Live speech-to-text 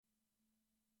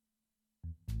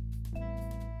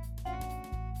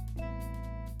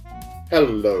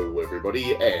Hello,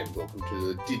 everybody, and welcome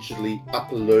to the Digitally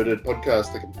Uploaded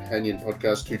Podcast, the companion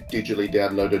podcast to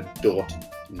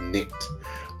digitallydownloaded.net.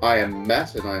 I am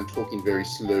Matt, and I am talking very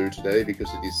slow today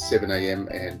because it is 7 a.m.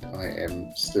 and I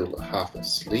am still half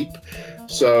asleep.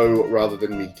 So, rather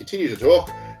than me continue to talk,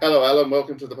 hello, Alan,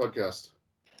 welcome to the podcast.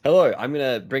 Hello, I'm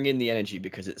going to bring in the energy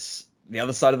because it's the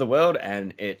other side of the world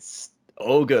and it's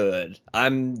all good.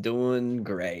 I'm doing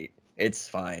great. It's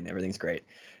fine. Everything's great.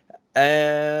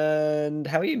 And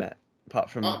how are you, Matt? Apart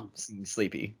from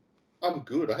sleepy. I'm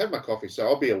good. I have my coffee, so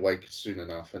I'll be awake soon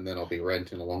enough, and then I'll be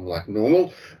ranting along like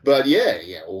normal. But yeah,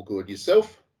 all good.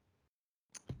 Yourself?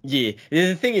 Yeah.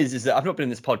 The thing is that I've not been in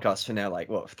this podcast for now, like,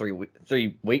 what, 3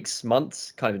 weeks,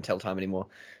 months? Can't even tell time anymore.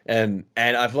 And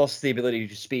I've lost the ability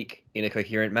to speak in a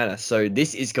coherent manner. So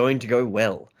this is going to go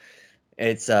well.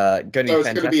 It's going to be fantastic. So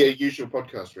it's going to be a usual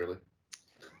podcast, really.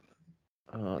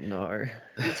 Oh no!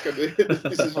 This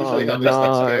is usually how these things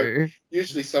go.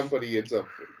 Usually, somebody ends up,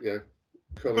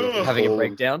 having a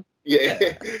breakdown. Yeah.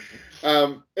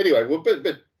 Anyway, well,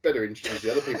 better introduce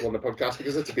the other people on the podcast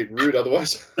because that's a bit rude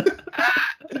otherwise.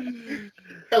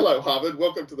 Hello, Harvard.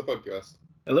 Welcome to the podcast.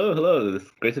 Hello.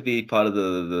 It's great to be part of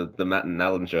the Matt and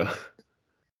Alan show.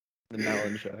 The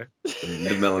Melon show.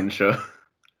 The Melon show.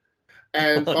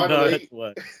 And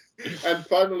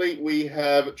finally, we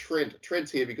have Trent. Trent's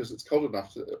here because it's cold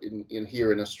enough in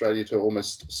here in Australia to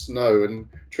almost snow, and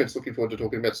Trent's looking forward to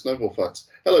talking about snowball fights.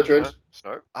 Hello, Trent.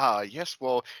 Snow? Yes.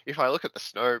 Well, if I look at the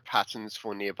snow patterns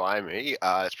for nearby me,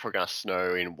 it's probably going to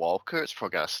snow in Walker. It's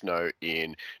probably going to snow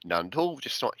in Nundle,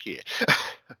 just not here.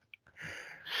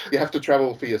 You have to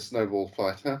travel for your snowball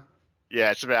fight, huh?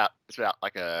 Yeah, it's about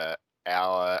like a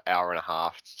hour and a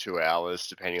half to 2 hours,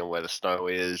 depending on where the snow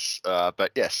is. But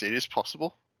yes, it is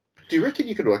possible. Do you reckon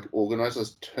you could organise a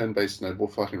turn-based snowball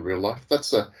fight in real life?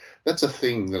 That's a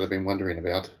thing that I've been wondering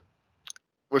about.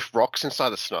 With rocks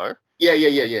inside the snow?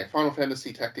 Yeah. Final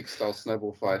Fantasy Tactics style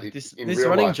snowball fight. This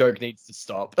running life. Joke needs to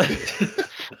stop.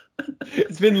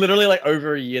 It's been literally like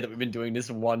over a year that we've been doing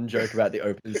this one joke about the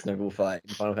open snowball fight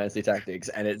in Final Fantasy Tactics,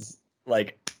 and it's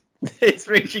like it's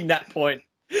reaching that point.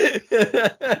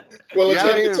 Well, it's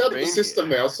out of the system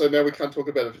now, so now we can't talk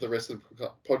about it for the rest of the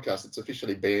podcast. It's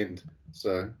officially banned.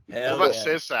 So that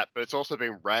says that, but it's also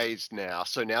been raised now.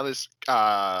 So now there's,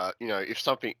 if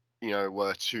something,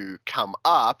 were to come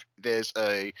up, there's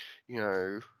a,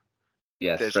 there's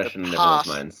fresh in everyone's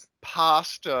minds.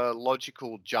 Past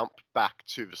logical jump back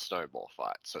to the snowball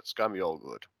fight. So it's gonna be all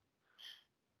good.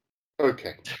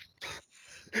 Okay.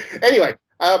 Anyway,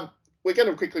 we're going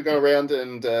to quickly go around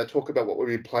and talk about what we'll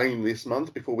be playing this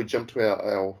month before we jump to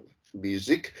our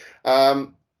music.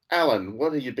 Alan,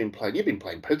 what have you been playing? You've been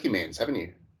playing Pokemans, haven't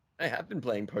you? I have been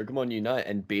playing Pokemon Unite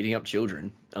and beating up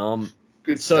children.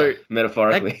 Good so stuff.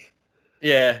 Metaphorically.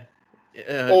 Yeah. I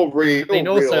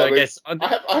guess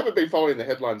I haven't been following the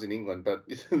headlines in England, but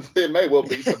there may well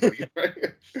be somebody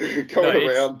going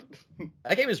around.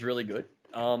 That game is really good.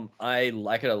 I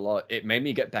like it a lot. It made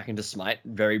me get back into Smite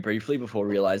very briefly before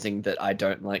realizing that I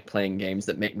don't like playing games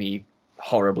that make me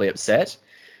horribly upset.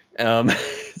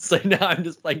 So now I'm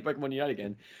just playing Pokemon Unite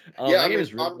again. That game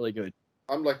is really good.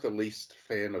 I'm like the least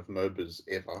fan of MOBAs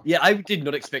ever. Yeah, I did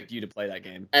not expect you to play that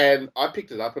game. And I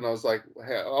picked it up and I was like,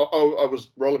 I was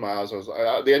rolling my eyes.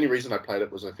 The only reason I played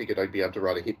it was I figured I'd be able to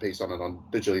write a hit piece on it on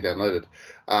digitally downloaded.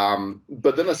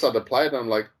 But then I started to play it and I'm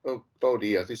like, oh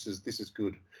dear, this is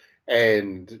good.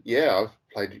 And yeah, I've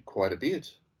played it quite a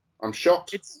bit. I'm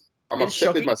shocked. I'm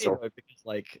upset with myself. Because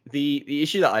like the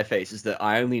issue that I face is that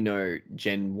I only know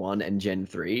Gen 1 and Gen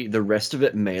 3. The rest of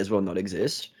it may as well not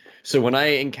exist. So when I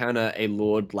encounter a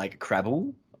Lord like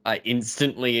Crabble, I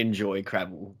instantly enjoy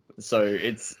Crabble. So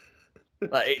it's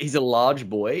like, he's a large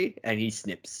boy and he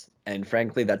snips. And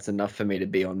frankly, that's enough for me to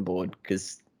be on board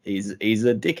because he's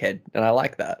a dickhead and I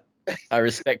like that. I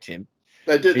respect him.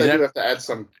 They do have to add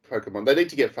some Pokemon. They need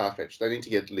to get Farfetch'd. They need to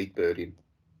get Leekbird in.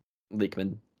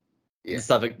 Leekman. Yeah.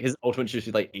 His ultimate should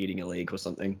be like eating a leek or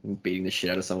something and beating the shit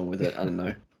out of someone with it. I don't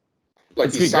know.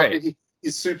 Like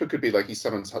his super could be like he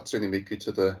summons Hatsune Miku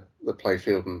to the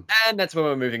playfield. And that's where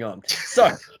we're moving on.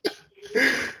 So,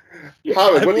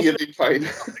 Harvard, what have you been playing?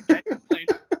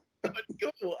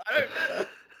 Cool. I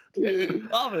don't know.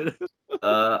 Harvard.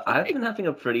 I've been having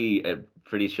a pretty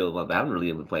chill month. I haven't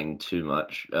really been playing too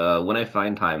much. When I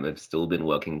find time, I've still been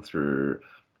working through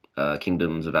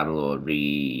Kingdoms of Amalur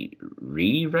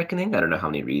re-reckoning. I don't know how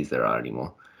many re's there are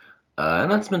anymore.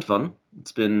 And that's been fun.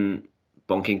 It's been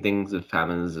bonking things with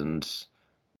hammers and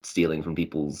stealing from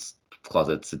people's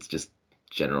closets. It's just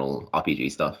general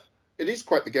RPG stuff. It is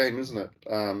quite the game, isn't it?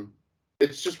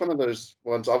 It's just one of those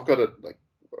ones. I've got it, like,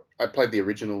 I played the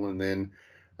original and then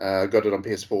Got it on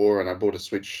PS4, and I bought a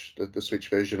Switch, the Switch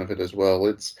version of it as well.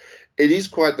 It is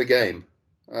quite the game.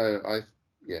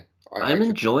 I'm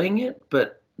enjoying it,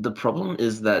 but the problem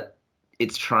is that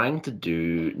it's trying to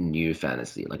do new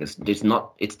fantasy. Like it's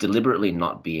deliberately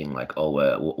not being like, oh,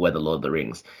 we're the Lord of the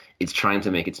Rings. It's trying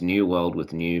to make its new world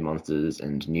with new monsters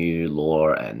and new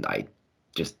lore, and I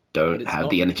just don't have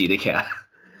the energy to care.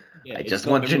 Yeah, I just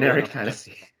want generic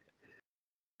fantasy.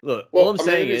 Look, all I'm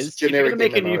saying is, if you're gonna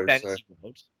make a new MMO,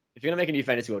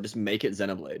 fantasy world, just make it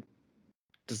Xenoblade.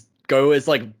 Just go as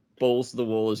like balls to the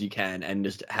wall as you can, and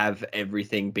just have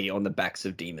everything be on the backs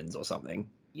of demons or something.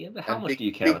 Yeah, but how much do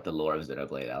you care about the lore of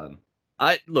Xenoblade, Alan?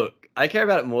 I care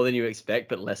about it more than you expect,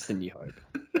 but less than you hope.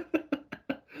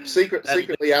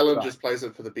 Secretly, Alan just plays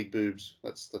it for the big boobs.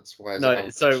 That's why.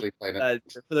 Actually playing it.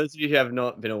 For those of you who have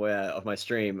not been aware of my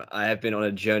stream, I have been on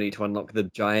a journey to unlock the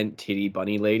giant titty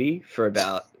bunny lady for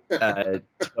about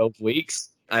 12 weeks.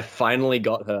 I finally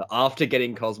got her after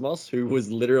getting Cosmos, who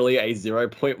was literally a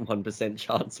 0.1%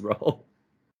 chance roll.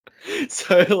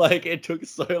 So like it took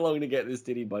so long to get this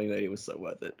titty bunny lady. It was so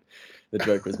worth it. The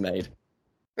joke was made.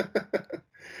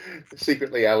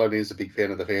 Secretly, Alan is a big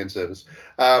fan of the fan service.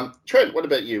 Trent, what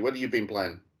about you? What have you been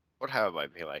playing? What have I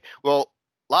been playing? Well,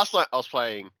 last night I was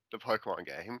playing the Pokemon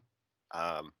game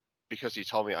because you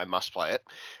told me I must play it.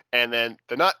 And then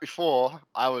the night before,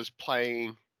 I was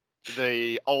playing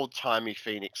the old-timey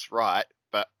Phoenix Wright,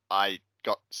 but I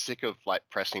got sick of like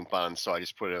pressing buttons, so I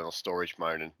just put it on storage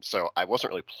mode. And so I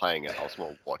wasn't really playing it. I was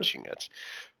more watching it.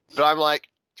 But I'm like,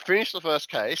 finished the first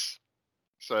case,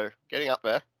 so getting up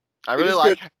there. I really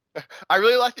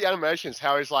like the animations,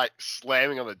 how he's like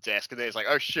slamming on the desk and then he's like,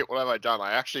 oh shit, what have I done?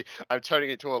 I'm turning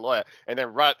into a lawyer. And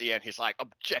then right at the end, he's like,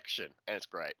 objection. And it's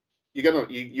great.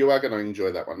 You are gonna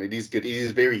enjoy that one. It is good. It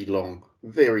is very long,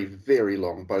 very, very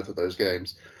long, both of those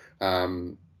games.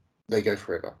 They go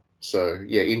forever. So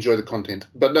yeah, enjoy the content.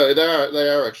 But no, they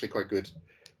are actually quite good.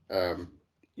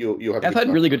 You'll have. I've heard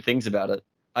really good things about it.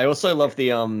 I also love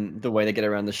the way they get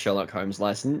around the Sherlock Holmes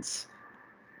license.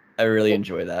 I really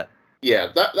enjoy that.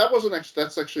 Yeah, that wasn't actually.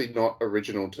 That's actually not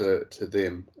original to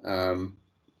them.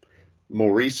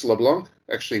 Maurice LeBlanc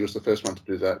actually was the first one to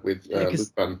do that with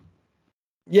Lupin.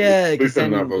 Yeah,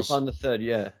 Lupin the third,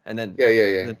 yeah, and then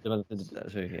yeah.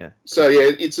 So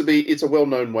yeah, it's a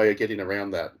well-known way of getting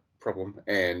around that problem,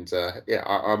 and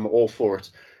I'm all for it.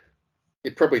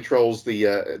 It probably trolls the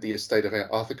estate of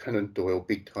Arthur Conan Doyle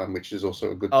big time, which is also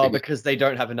a good thing. Oh, because they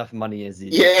don't have enough money as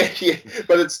is. Yeah,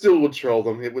 but it still would troll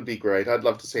them. It would be great. I'd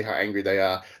love to see how angry they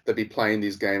are. They'd be playing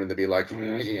this game and they'd be like,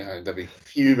 they'd be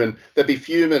fuming.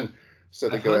 So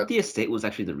I heard the estate was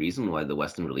actually the reason why the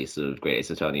Western release of Great Ace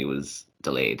Attorney was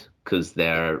delayed, because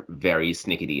they're very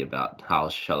snickety about how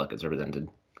Sherlock is represented.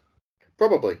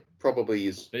 Probably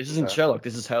is. This isn't Sherlock.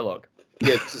 This is Herlock.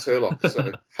 Yeah, this is Herlock.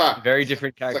 So very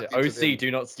different character. OC,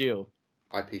 do not steal.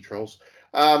 IP trolls.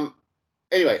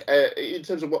 Anyway, in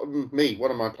terms of what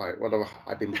am I playing? What have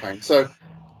I been playing? So,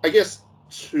 I guess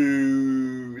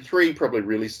 2, 3 probably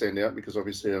really stand out because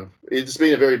obviously it's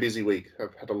been a very busy week.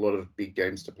 I've had a lot of big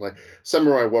games to play.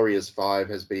 Samurai Warriors 5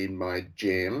 has been my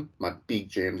big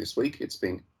jam this week. It's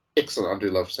been excellent. I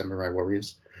do love Samurai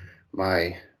Warriors,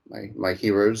 my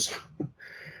heroes.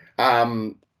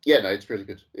 It's really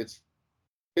good.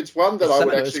 It's one that I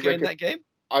would actually recommend. That game?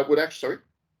 I would actually. Sorry.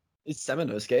 Is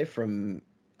Samanosuke from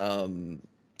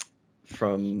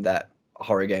that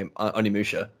horror game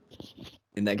Onimusha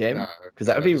in that game? Because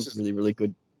that would be really, really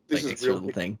good. This is real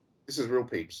thing. This is real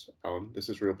peeps, Alan. This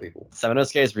is real people.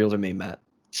 Samanosuke is real to me, Matt.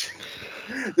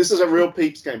 This is a real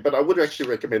peeps game, but I would actually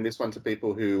recommend this one to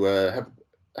people who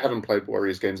haven't played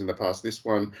Warriors games in the past. This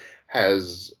one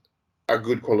has a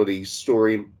good quality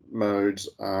story mode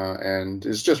and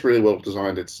is just really well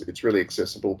designed. It's really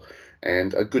accessible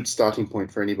and a good starting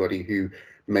point for anybody who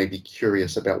may be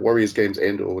curious about Warriors games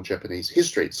and or Japanese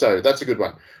history. So that's a good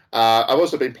one. I've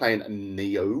also been playing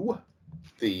Neo,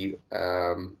 the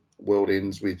World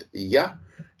Ends with Ya,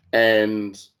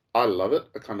 and I love it.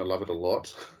 I kind of love it a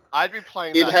lot. I'd be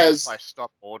playing that if I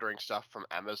stopped ordering stuff from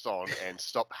Amazon and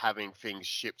stopped having things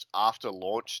shipped after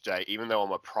launch day, even though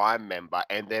I'm a Prime member,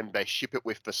 and then they ship it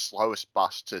with the slowest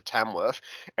bus to Tamworth,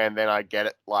 and then I get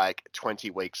it like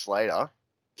 20 weeks later.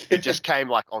 It just came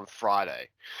like on Friday.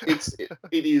 It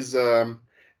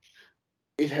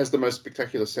has the most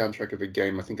spectacular soundtrack of a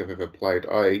game I think I've ever played.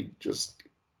 I just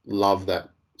love that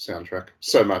soundtrack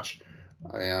so much.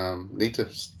 I need to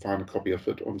find a copy of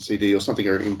it on CD or something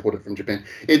or import it from Japan.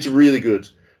 It's really good.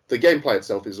 The gameplay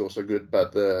itself is also good,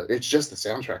 but it's just the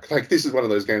soundtrack. Like, this is one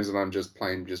of those games that I'm just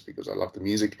playing just because I love the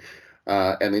music.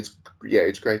 And it's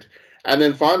great. And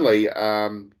then finally,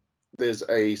 there's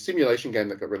a simulation game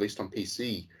that got released on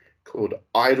PC called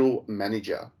Idle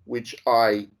Manager, which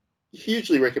I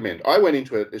hugely recommend. I went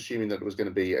into it assuming that it was going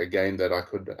to be a game that I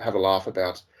could have a laugh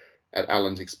about at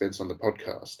Alan's expense on the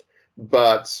podcast,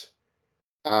 but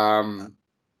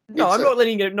No, I'm not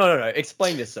letting you. No.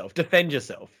 Explain yourself. Defend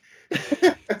yourself.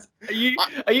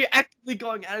 Are you actively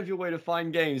going out of your way to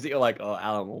find games that you're like, oh,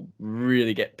 Alan will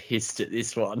really get pissed at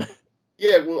this one?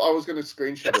 Yeah, well, I was going to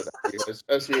screenshot it at you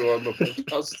as we were on the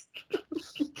podcast.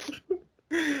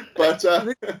 But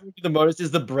the most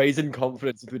is the brazen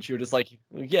confidence with which you're just like,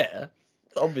 yeah,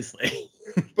 obviously.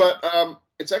 But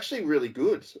it's actually really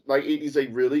good. Like, it is a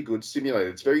really good simulator.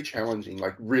 It's very challenging,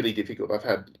 like really difficult. I've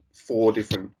had 4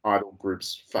 different idle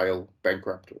groups fail,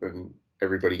 bankrupt, and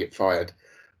everybody get fired.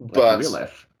 Like But in real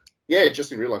life. yeah,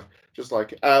 just in real life, just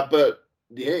like. But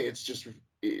yeah, it's just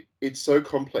it's so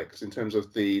complex in terms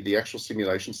of the actual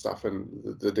simulation stuff and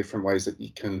the different ways that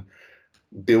you can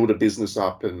build a business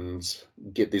up and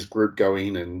get this group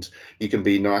going, and you can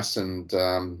be nice and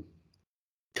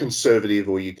conservative,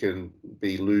 or you can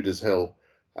be lewd as hell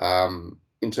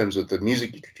in terms of the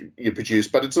music you produce.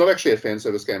 But it's not actually a fan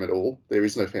service game at all. There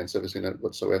is no fan service in it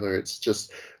whatsoever. It's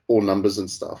just all numbers and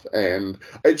stuff, and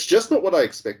it's just not what I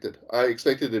expected. I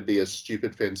expected it to be a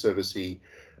stupid fan servicey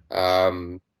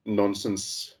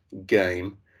nonsense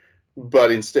game,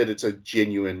 but instead it's a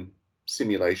genuine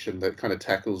simulation that kind of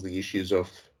tackles the issues of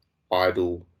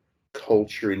idle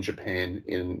culture in Japan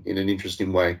in an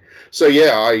interesting way. So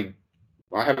yeah, I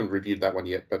haven't reviewed that one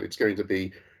yet, but it's going to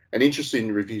be an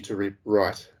interesting review to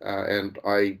write, and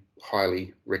I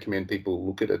highly recommend people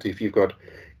look at it if you've got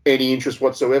any interest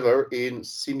whatsoever in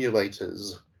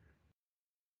simulators.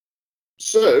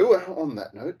 So on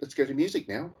that note, let's go to music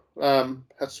now.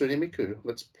 Hatsune Miku,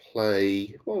 let's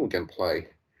play. What are we going to play?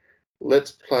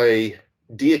 Let's play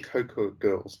Dear Coco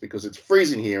Girls, because it's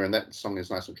freezing here and that song is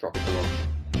nice and tropical.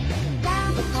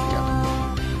 Let's see how.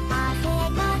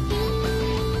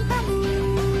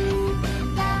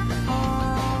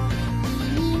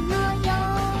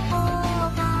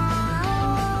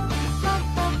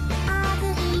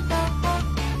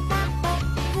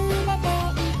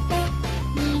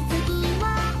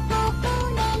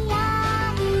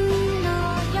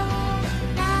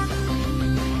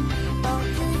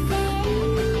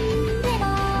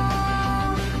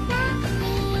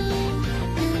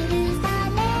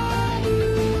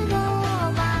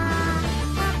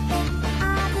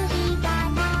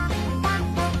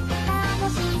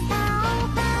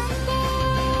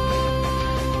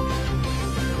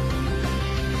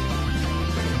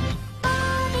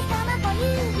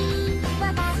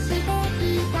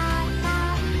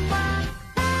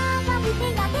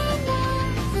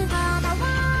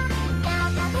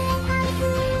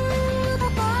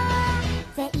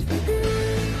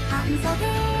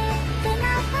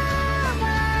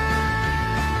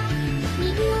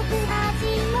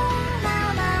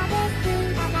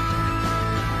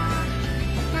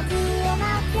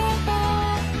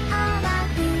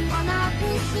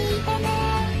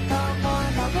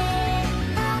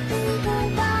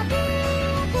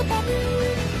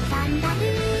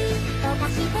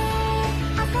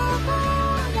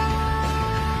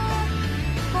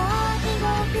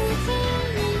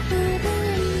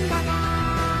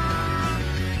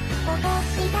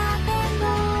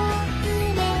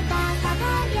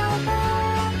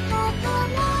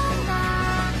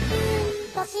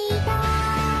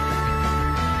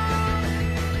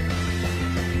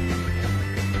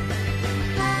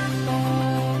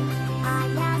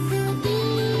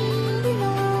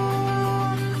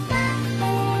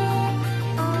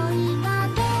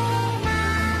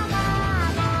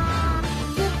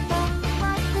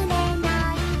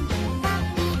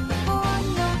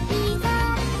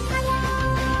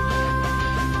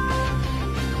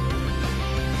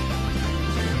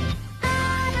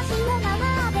 私の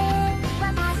縄で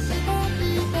渡して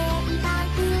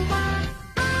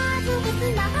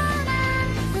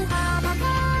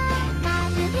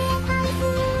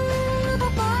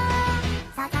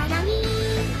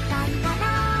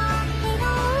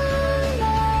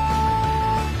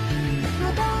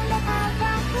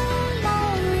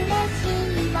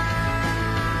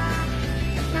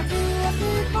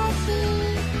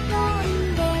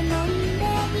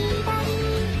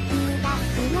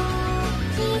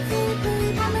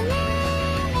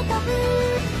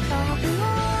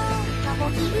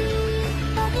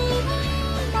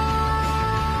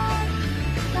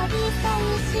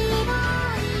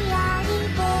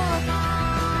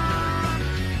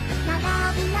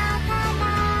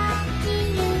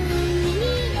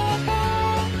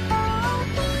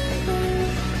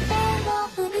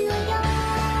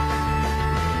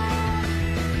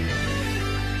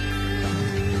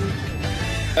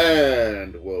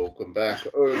And welcome back.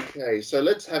 Okay, so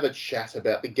let's have a chat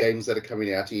about the games that are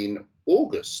coming out in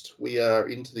August. We are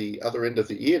into the other end of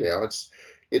the year now.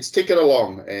 It's ticking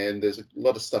along, and there's a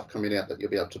lot of stuff coming out that you'll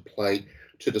be able to play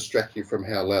to distract you from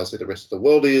how lousy the rest of the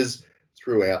world is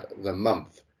throughout the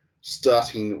month.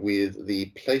 Starting with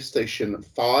the PlayStation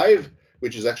 5,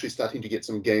 which is actually starting to get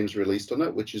some games released on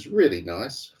it, which is really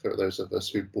nice for those of us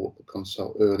who bought the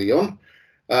console early on.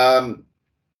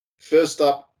 First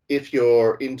up, if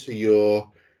you're into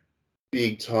your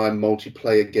big time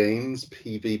multiplayer games,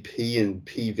 PvP and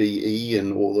PvE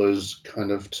and all those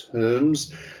kind of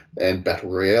terms, and Battle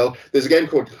Royale, there's a game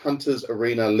called Hunters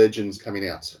Arena Legends coming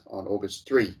out on August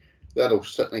 3. That'll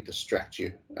certainly distract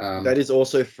you. That is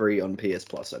also free on PS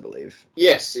Plus, I believe.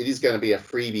 Yes, it is going to be a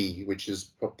freebie, which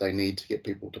is what they need to get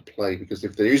people to play, because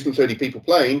if there isn't 30 people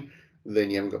playing, then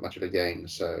you haven't got much of a game.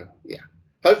 So, yeah,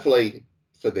 hopefully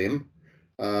for them,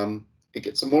 it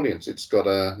gets some audience. It's got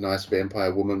a nice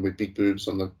vampire woman with big boobs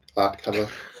on the art cover.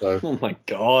 So, Oh my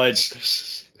god.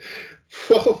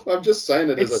 well, I'm just saying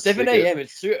it as It's I 7 see it. a.m.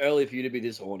 It's too early for you to be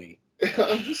this horny.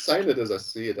 I'm just saying it as I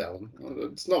see it, Alan.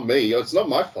 It's not me. It's not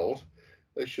my fault.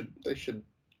 They should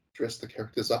dress the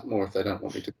characters up more if they don't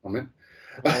want me to comment.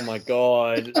 Oh my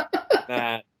god.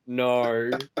 Matt,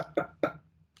 no.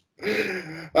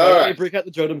 All right. Break out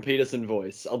the Jordan Peterson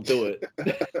voice. I'll do it.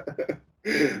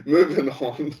 Moving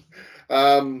on.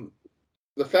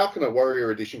 The Falconer Warrior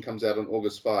Edition comes out on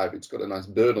August 5. It's got a nice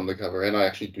bird on the cover, and I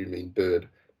actually do mean bird,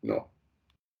 not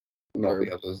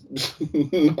the others.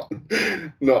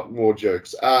 not more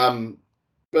jokes.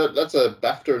 But that's a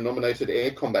BAFTA-nominated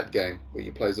air combat game where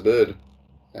you play as a bird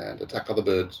and attack other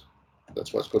birds.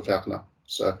 That's why it's called Falconer.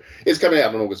 So it's coming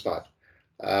out on August 5.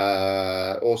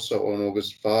 Also on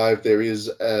August 5, there is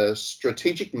a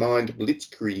Strategic Mind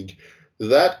Blitzkrieg.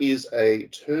 That is a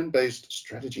turn-based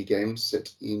strategy game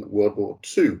set in World War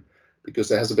II, because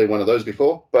there hasn't been one of those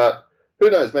before. But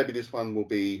who knows? Maybe this one will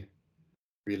be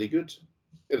really good.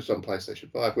 It's on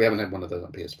PlayStation 5. We haven't had one of those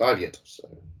on PS5 yet,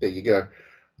 so there you go.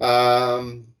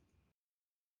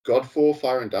 Godfall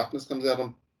Fire and Darkness comes out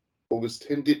on August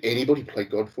 10. Did anybody play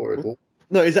Godfall at all?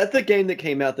 No, is that the game that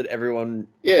came out that everyone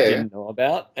didn't know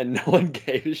about and no one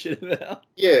gave a shit about?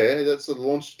 Yeah, that's a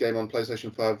launched game on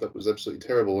PlayStation 5 that was absolutely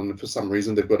terrible, and for some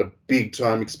reason they've got a big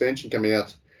time expansion coming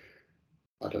out.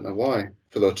 I don't know why,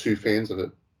 for the two fans of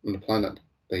it on the planet.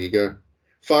 There you go.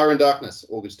 Fire and Darkness,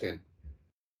 August 10.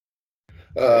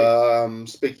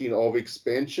 Speaking of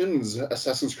expansions,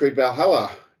 Assassin's Creed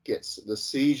Valhalla gets the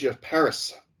Siege of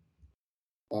Paris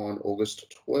on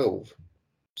August 12.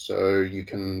 So you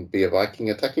can be a Viking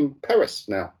attacking Paris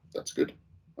now. That's good,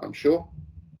 I'm sure.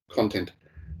 Content.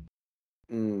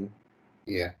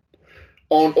 Yeah.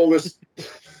 On August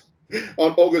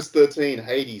 13,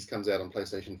 Hades comes out on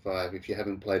PlayStation 5. If you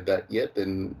haven't played that yet,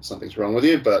 then something's wrong with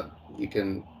you, but you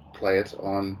can play it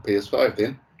on PS5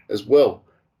 then as well.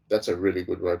 That's a really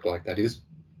good roguelike, that is.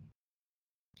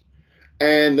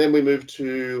 And then we move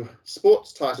to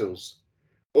sports titles.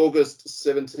 August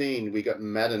 17, we got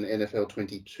Madden NFL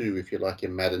 22. If you like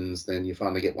your Maddens, then you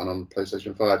finally get one on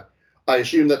PlayStation 5. I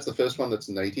assume that's the first one that's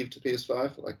native to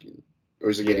PS5, or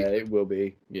is it getting? Yeah, it will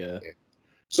be. Yeah.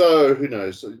 So who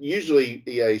knows? Usually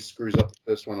EA screws up the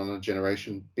first one on a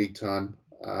generation big time.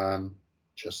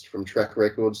 Just from track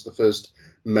records, the first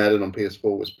Madden on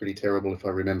PS4 was pretty terrible, if I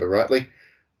remember rightly.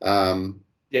 Yeah,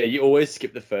 you always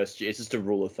skip the first year. It's just a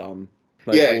rule of thumb.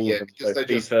 Because they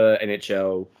FIFA,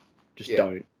 NHL,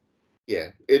 don't. Yeah,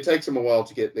 it takes them a while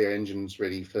to get their engines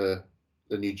ready for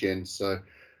the new gen. So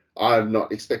I'm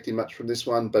not expecting much from this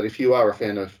one. But if you are a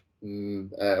fan of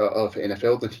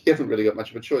NFL, then you haven't really got much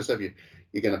of a choice, have you?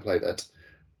 You're going to play that.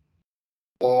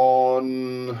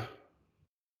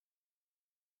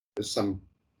 There's some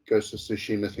Ghost of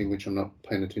Tsushima thing which I'm not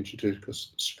paying attention to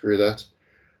because screw that.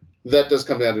 That does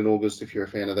come out in August if you're a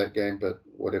fan of that game, but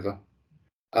whatever.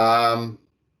 That's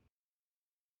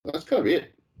kind of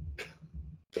it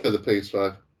for the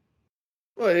PS5.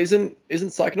 Well, isn't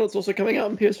Psychonauts also coming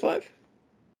out on PS5?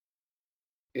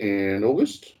 In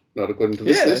August? Not according to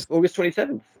this list. August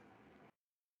 27th.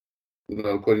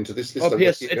 Not according to this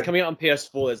list. It's coming out on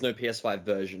PS4. There's no PS5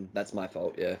 version. That's my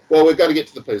fault, yeah. Well, we've got to get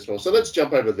to the PS4, so let's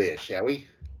jump over there, shall we?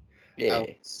 Yeah.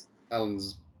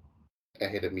 Alan's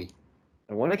ahead of me.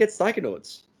 I want to get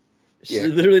Psychonauts. It's Yeah.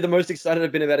 literally the most excited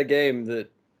I've been about a game that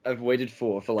I've waited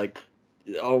for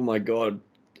oh my god.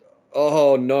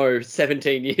 Oh no,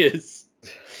 17 years.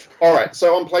 All right,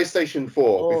 so on PlayStation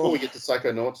 4, before we get to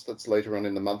Psychonauts, that's later on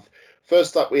in the month.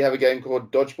 First up, we have a game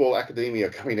called Dodgeball Academia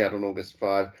coming out on August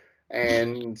 5.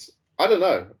 And I don't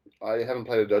know, I haven't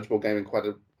played a dodgeball game in quite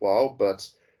a while, but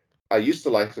I used to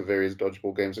like the various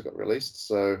dodgeball games that got released,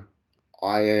 so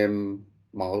I am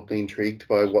mildly intrigued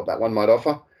by what that one might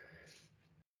offer.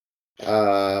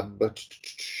 But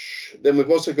then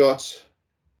we've also got,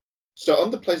 so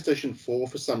on the PlayStation 4,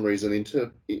 for some reason,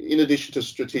 in addition to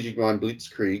Strategic Mind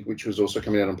Blitzkrieg, which was also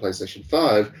coming out on PlayStation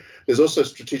 5, there's also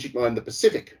Strategic Mind the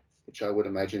Pacific, which I would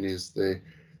imagine is the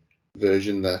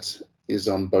version that is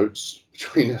on boats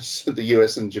between us, the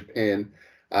US and Japan,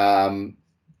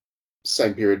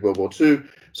 same period, World War II.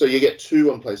 So you get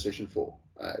 2 on PlayStation 4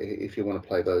 if you want to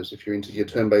play those. If you're into your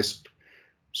turn-based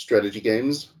strategy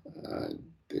games,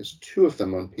 there's 2 of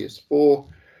them on PS4.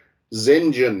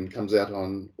 Zengen comes out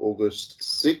on August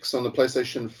 6 on the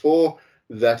PlayStation 4.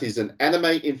 That is an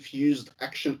anime-infused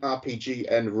action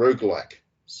RPG and roguelike.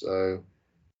 So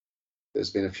there's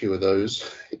been a few of those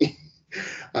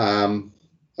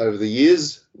over the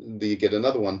years. You get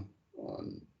another one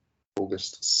on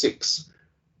August 6.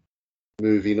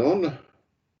 Moving on.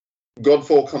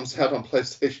 Godfall comes out on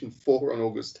PlayStation 4 on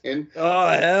August 10. Oh,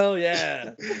 hell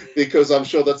yeah. Because I'm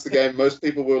sure that's the game most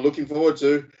people were looking forward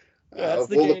to. That's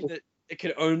the game that it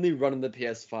can only run on the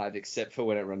PS5 except for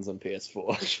when it runs on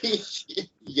PS4.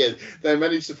 Yeah, they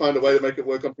managed to find a way to make it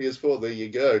work on PS4. There you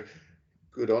go.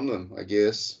 Good on them, I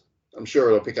guess. I'm sure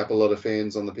it'll pick up a lot of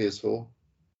fans on the PS4.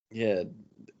 Yeah,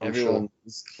 everyone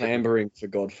is clamoring for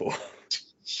Godfall.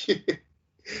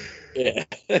 Yeah.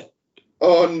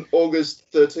 On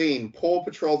August 13, Paw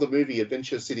Patrol the movie,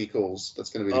 Adventure City Calls. That's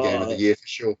going to be the game of the year for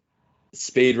sure.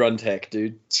 Speedrun tech,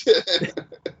 dude.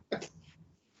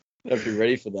 I'd be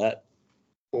ready for that.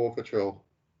 Paw Patrol.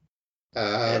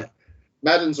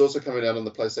 Madden's also coming out on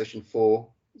the PlayStation 4,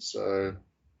 so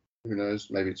who knows?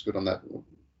 Maybe it's good on that.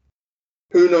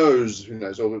 Who knows? Who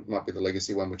knows? Or it might be the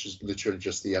legacy one, which is literally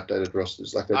just the updated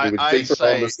rosters, like they do with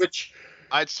FIFA on the Switch.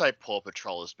 I'd say Paw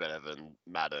Patrol is better than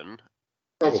Madden.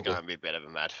 Probably. It's going to be better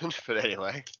than Madden, but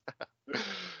anyway.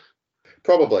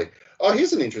 Probably. Oh,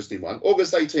 here's an interesting one.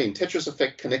 August 18, Tetris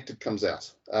Effect Connected comes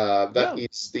out. That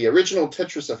is the original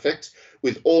Tetris Effect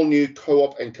with all new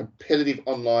co-op and competitive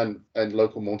online and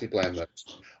local multiplayer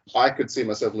modes. I could see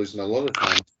myself losing a lot of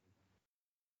time.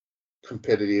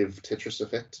 Competitive Tetris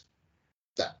Effect.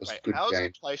 That was a good how game.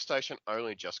 has PlayStation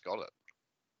only just got it?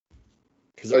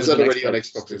 Is that already on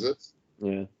Xbox, is it?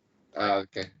 Yeah.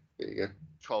 Okay, there you go.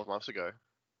 12 months ago.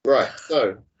 Right,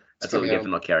 so That's what we get for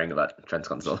not caring about Trans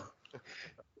console.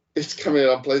 it's coming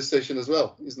out on PlayStation as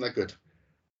well. Isn't that good?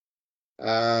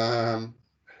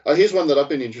 Here's one that I've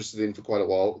been interested in for quite a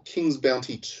while. King's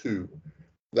Bounty 2.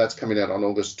 That's coming out on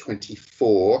August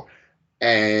 24.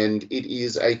 And it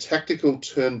is a tactical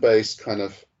turn-based kind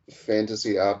of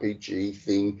fantasy RPG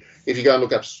thing. If you go and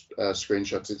look up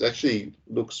screenshots, it actually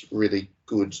looks really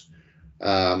good.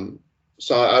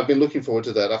 So I've been looking forward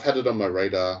to that. I've had it on my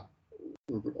radar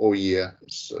all year,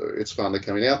 so it's finally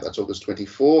coming out. That's August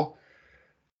 24.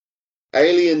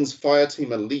 Aliens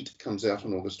Fireteam Elite comes out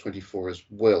on August 24 as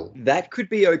well. That could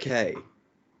be okay.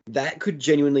 That could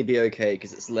genuinely be okay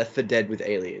because it's Left 4 Dead with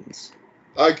aliens.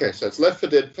 Okay, so it's Left 4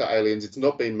 Dead for aliens. It's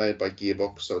not being made by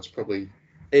Gearbox, so it's probably...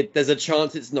 There's a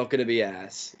chance it's not going to be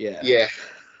ass. Yeah. Yeah.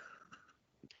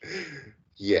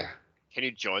 Yeah. Can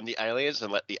you join the aliens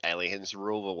and let the aliens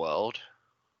rule the world?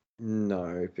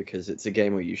 No, because it's a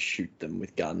game where you shoot them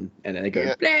with gun and then they go,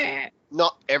 Yeah. "Blah!"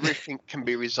 Not everything can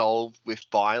be resolved with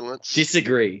violence.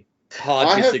 Disagree. Hard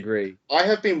I have- disagree. I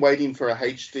have been waiting for a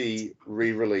HD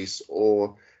re-release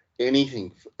or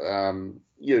anything,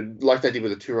 like they did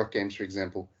with the Turok games, for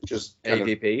example. Just kind of-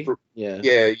 AVP? Yeah.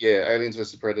 Yeah, Aliens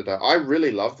vs Predator. I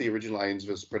really love the original Aliens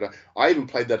vs Predator. I even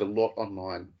played that a lot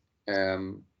online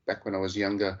back when I was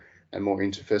younger and more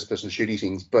into first-person shooting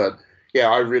things. But yeah,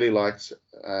 I really liked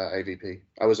AVP.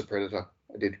 I was a Predator.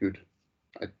 I did good.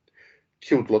 I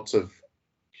killed lots of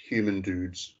human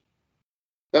dudes.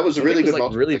 That was a really it was,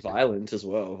 good really multiplayer. violent as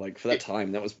well. Like for that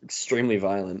time, that was extremely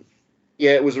violent.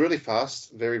 Yeah, it was really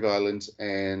fast, very violent,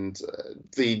 and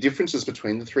the differences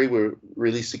between the three were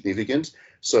really significant.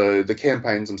 So the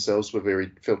campaigns themselves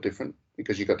felt different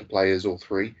because you got to play as all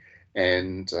three,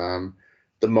 and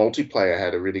the multiplayer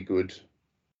had a really good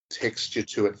texture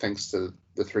to it thanks to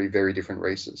the three very different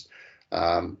races.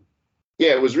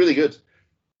 It was really good.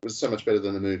 It was so much better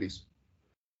than the movies.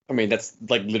 I mean, that's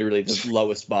like literally the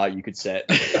lowest bar you could set.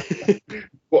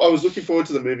 Well, I was looking forward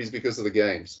to the movies because of the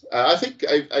games. I think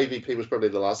AVP was probably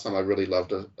the last time I really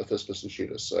loved a first-person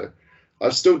shooter. So they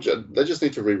just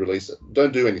need to re-release it.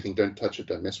 Don't do anything. Don't touch it.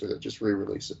 Don't mess with it. Just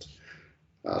re-release it,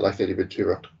 like they did with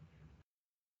Turok.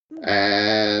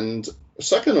 And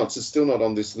Psychonauts is still not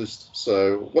on this list.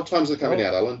 So what time's it coming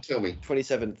out, Alan? Tell me.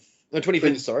 27th. No,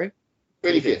 25th, sorry.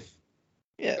 25th.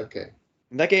 Yeah. Okay.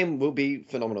 That game will be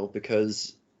phenomenal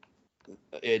because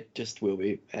It just will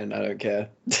be, and I don't care.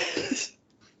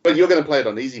 But you're going to play it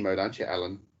on easy mode, aren't you,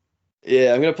 Alan?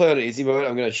 Yeah, I'm gonna play on easy mode.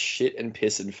 I'm gonna shit and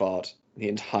piss and fart the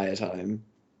entire time.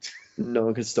 No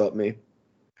one can stop me.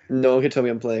 No one can tell me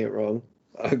I'm playing it wrong.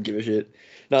 I don't give a shit.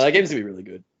 No, that game's gonna be really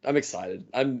good. I'm excited.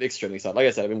 I'm extremely excited. Like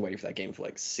I said, I've been waiting for that game for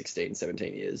like 16,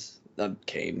 17 years. I'm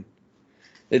keen.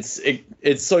 It's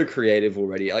so creative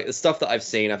already. Like the stuff that I've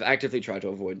seen, I've actively tried to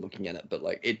avoid looking at it, but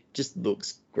like it just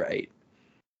looks great.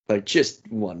 Like just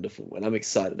wonderful, and I'm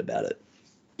excited about it.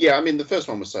 Yeah, I mean, the first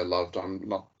one was so loved. I'm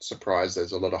not surprised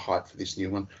there's a lot of hype for this new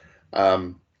one.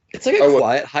 It's like a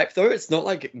quiet hype, though. It's not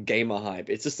like gamer hype.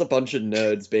 It's just a bunch of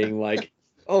nerds being like,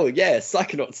 oh, yeah,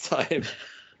 Psychonauts time,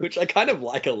 which I kind of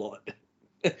like a lot.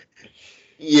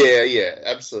 Yeah,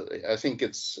 absolutely. I think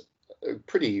it's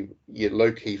pretty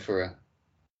low-key for a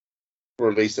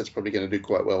release that's probably going to do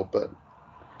quite well, but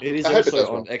it is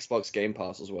also on Xbox Game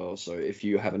Pass as well, so if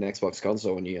you have an Xbox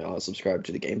console and you are subscribed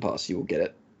to the Game Pass, you will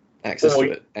get access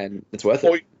to it, and it's worth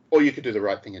it. Or you could do the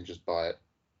right thing and just buy it.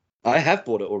 I have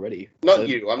bought it already. Not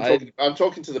you. I'm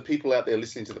talking to the people out there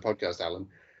listening to the podcast, Alan.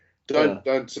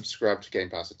 Don't subscribe to Game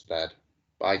Pass. It's bad.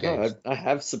 Buy games. No, I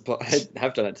have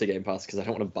done it to Game Pass because I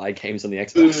don't want to buy games on the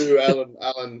Xbox. Ooh,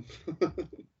 Alan.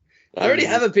 I already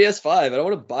have a PS5. I don't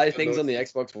want to buy things on the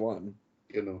Xbox One.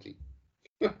 You're naughty.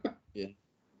 Yeah.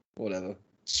 Whatever.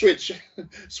 Switch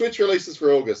releases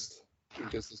for August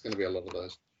because there's going to be a lot of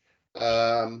those.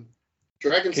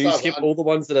 Dragon Can you skip all the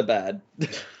ones that are bad?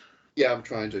 Yeah, I'm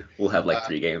trying to. We'll have like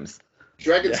 3 games.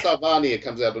 Dragonstar Varnir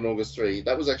comes out on August 3.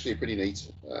 That was actually pretty neat.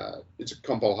 It's a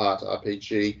Compile Heart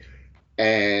RPG,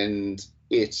 and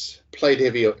it played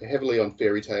heavily on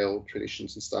fairy tale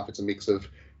traditions and stuff. It's a mix of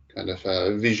kind of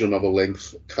visual novel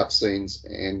length cutscenes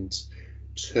and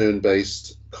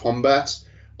turn-based combat.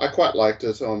 I quite liked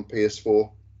it on PS4.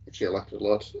 Actually, I liked it a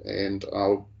lot, and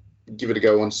I'll give it a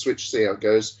go on Switch, see how it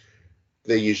goes.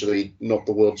 They're usually not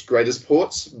the world's greatest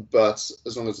ports, but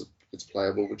as long as it's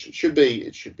playable, which it should be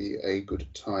a good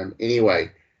time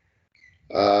anyway.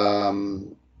 Now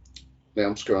I'm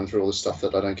scrolling through all the stuff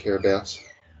that I don't care about.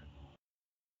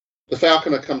 The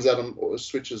Falconer comes out on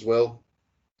Switch as well.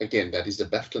 Again, that is a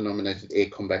BAFTA-nominated air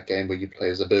combat game where you play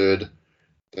as a bird.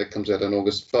 That comes out on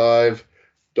August 5.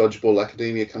 Dodgeball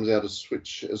Academia comes out on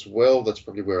Switch as well. That's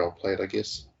probably where I'll play it, I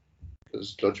guess,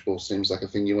 because Dodgeball seems like a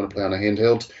thing you want to play on a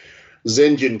handheld.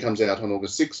 Zenjin comes out on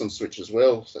August 6 on Switch as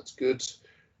well, so that's good.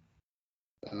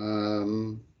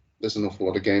 There's an awful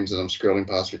lot of games that I'm scrolling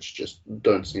past which just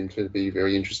don't seem to be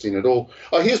very interesting at all.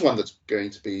 Oh, here's one that's going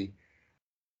to be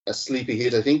a sleepy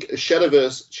hit, I think.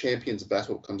 Shadowverse Champions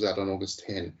Battle comes out on August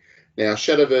 10. Now,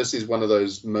 Shadowverse is one of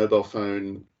those mobile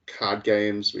phone card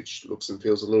games which looks and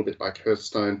feels a little bit like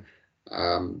Hearthstone.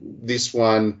 This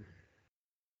one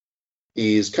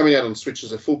is coming out on Switch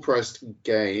as a full-priced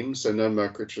game, so no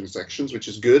microtransactions, which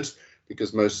is good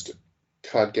because most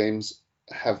card games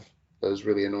have those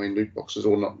really annoying loot boxes,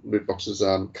 or not loot boxes,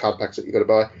 card packs that you got to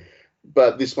buy.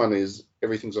 But this one is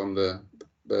everything's on the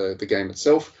game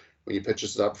itself when you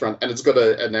purchase it up front, and it's got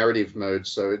a narrative mode,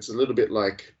 so it's a little bit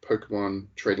like Pokemon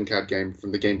trading card game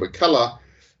from the Game Boy Color,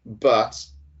 but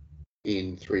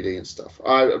in 3D and stuff.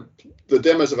 The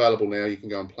demo's available now. You can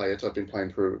go and play it. I've been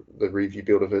playing through the review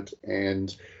build of it,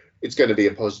 and it's going to be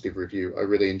a positive review. I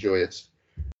really enjoy it.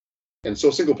 And it's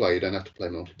all single player. You don't have to play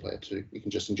multiplayer too. You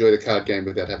can just enjoy the card game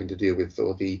without having to deal with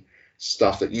all the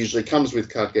stuff that usually comes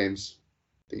with card games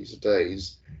these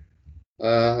days.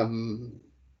 Still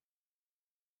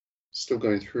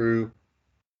going through.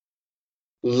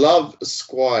 Love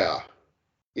Squire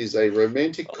is a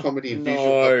romantic comedy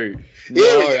visual.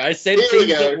 No, I said things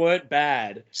that weren't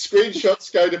bad.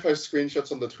 Screenshots, go to post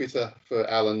screenshots on the Twitter for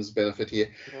Alan's benefit here.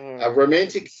 A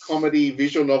romantic comedy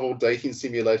visual novel dating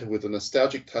simulator with a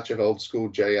nostalgic touch of old school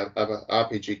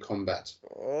JRPG combat.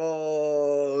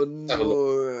 Oh,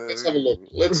 no. Let's have a look.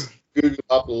 Let's Google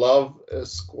up Love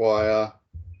Squire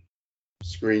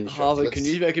screenshots. Harvard, can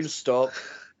you make him stop?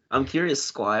 I'm curious,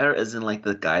 Squire as in like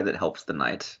the guy that helps the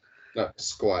knight? No,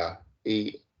 Squire.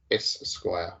 E-S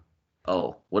Squire.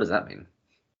 Oh, what does that mean?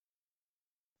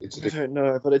 I don't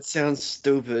know, but it sounds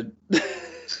stupid.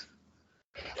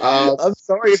 I'm I'm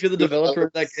sorry if you're the developer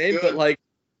of that game, but like...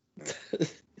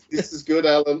 This is good,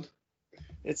 Alan.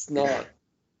 It's not.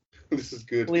 This is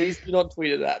good. Please do not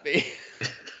tweet it at me.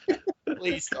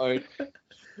 Please don't.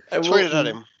 Tweet it at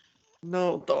him.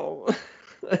 No, don't.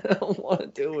 I don't want to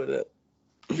deal with it.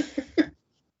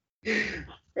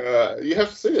 You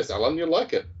have to see this, Alan. You'll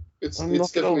like it. I'm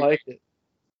not going to like it.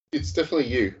 It's definitely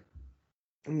you.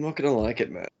 I'm not going to like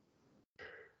it, Matt.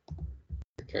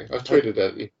 Okay, I've tweeted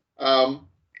at you.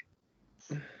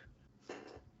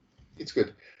 It's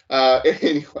good.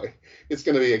 Anyway, it's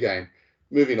going to be a game.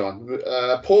 Moving on.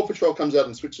 Paw Patrol comes out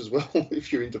on Switch as well.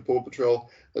 If you're into Paw Patrol,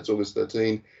 that's August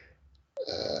 13.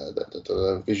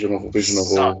 Vision novel.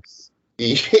 Sucks.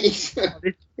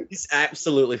 This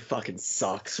absolutely fucking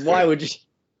sucks. Why would you?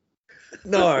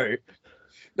 No.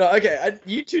 No, okay.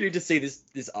 You two need to see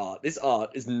this art. This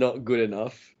art is not good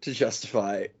enough to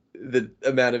justify the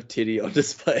amount of titty on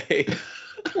display.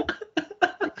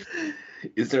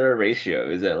 Is there a ratio?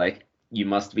 Is it like you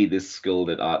must be this skilled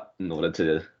at art in order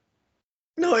to?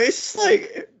 No, it's just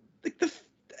like it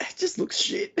just looks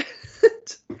shit.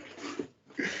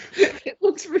 It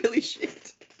looks really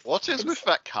shit. What is with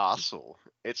that castle?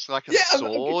 It's like a Yeah, I'm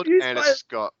sword confused and by it's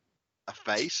got a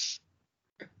face.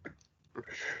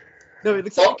 No, it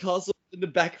looks like a castle in the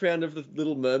background of the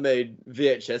Little Mermaid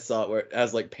VHS art where it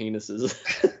has like penises.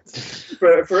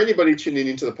 For anybody tuning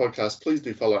into the podcast, please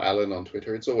do follow Alan on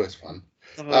Twitter. It's always fun.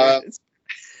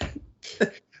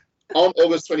 On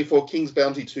August 24, King's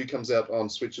Bounty 2 comes out on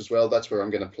Switch as well. That's where I'm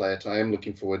going to play it. I am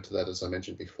looking forward to that, as I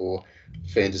mentioned before.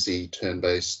 Fantasy,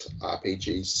 turn-based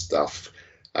RPG stuff.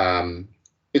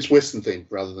 It's Western themed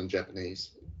rather than Japanese.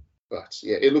 But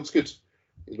yeah, it looks good.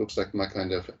 It looks like my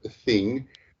kind of thing.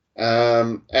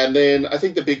 And then I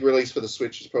think the big release for the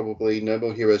Switch is probably No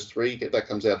More Heroes 3. That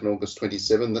comes out on August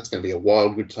 27. That's going to be a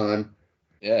wild good time.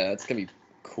 Yeah, it's going to be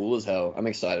cool as hell. I'm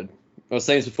excited. I was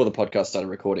saying this before the podcast started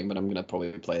recording, but I'm going to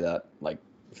probably play that like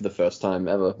for the first time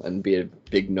ever and be a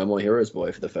big No More Heroes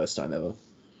boy for the first time ever.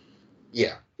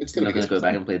 Yeah, it's You're going to not be going to go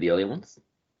back and play the earlier ones?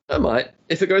 I might.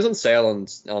 If it goes on sale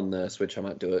on the Switch, I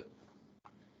might do it.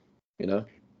 You know?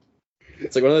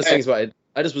 It's like one of those things where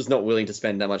I just was not willing to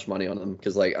spend that much money on them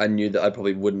because like I knew that I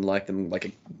probably wouldn't like them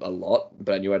like a lot,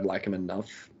 but I knew I'd like them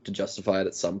enough to justify it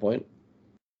at some point.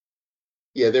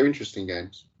 Yeah, they're interesting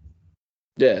games.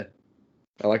 Yeah.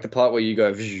 I like the part where you go,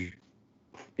 you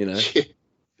know?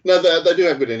 No, they do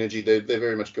have good energy. They're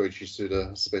very much Goichi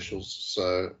Suda specials,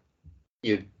 so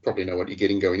you probably know what you're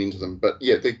getting going into them. But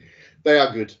yeah, they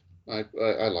are good. I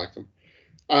like them.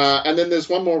 And then there's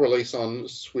one more release on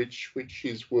Switch, which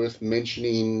is worth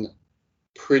mentioning.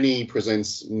 Prinny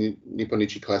presents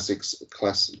Nipponichi Classics.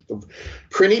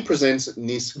 Prinny presents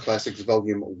NIS Classics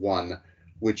Volume 1,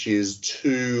 which is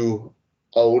 2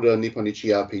 older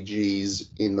Nipponichi RPGs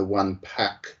in the one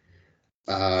pack.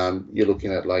 You're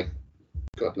looking at like,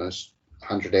 God knows,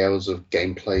 100 hours of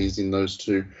gameplays in those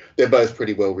two. They're both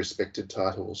pretty well respected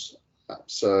titles.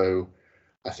 So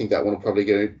I think that one will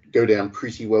probably go down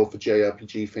pretty well for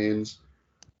JRPG fans.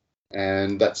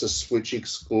 And that's a Switch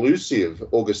exclusive,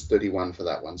 August 31 for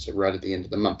that one. So right at the end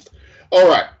of the month. All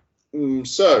right.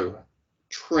 So,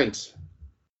 Trent,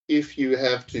 if you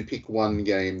have to pick one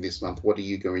game this month, what are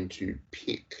you going to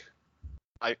pick?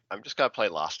 I'm just going to play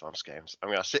last month's games. I'm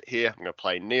going to sit here. I'm going to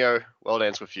play Neo, World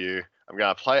Ends With You. I'm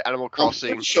going to play Animal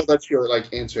Crossing. I'm sure that's your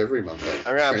answer every month.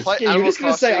 I'm going to play Yeah, Animal you're just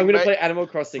going to Crossing. say, I'm going to play Animal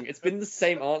Crossing. It's been the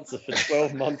same answer for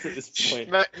 12 months at this point.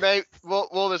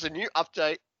 Well, there's a new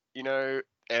update, you know,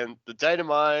 and the data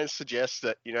mine suggests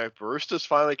that, you know, Barusta's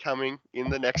finally coming in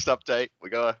the next update. We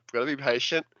gotta be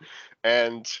patient.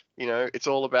 And, you know, it's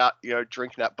all about, you know,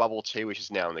 drinking that bubble tea, which is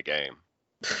now in the game.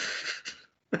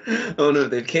 Oh no,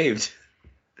 they've caved.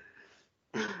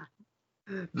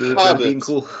 Harvard. Being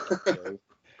cool.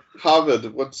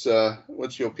 Harvard, what's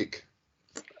your pick?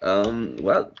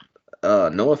 Well,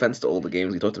 no offense to all the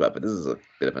games we talked about, but this is a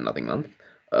bit of a nothing month.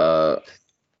 I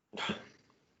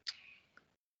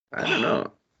don't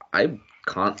know. I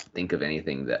can't think of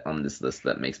anything that on this list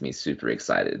that makes me super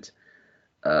excited.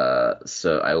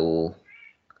 So I will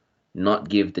not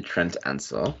give the Trent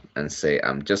answer and say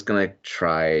I'm just gonna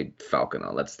try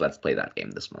Falconer. Let's play that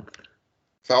game this month.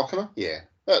 Falconer? Yeah,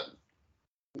 that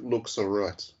looks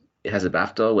alright. It has a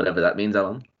BAFTA, whatever that means,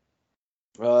 Alan.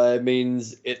 It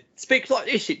means it speaks like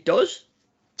this. It does.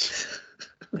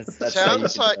 That's how you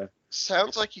can know.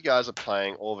 Sounds like you guys are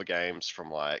playing all the games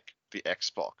from like the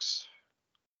Xbox.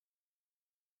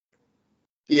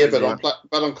 Yeah, but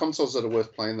on consoles that are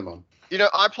worth playing them on. You know,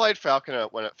 I played Falconer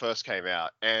when it first came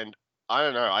out, and I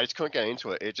don't know, I just couldn't get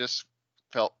into it. It just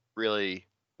felt really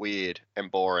weird and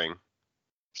boring.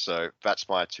 So that's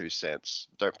my 2 cents.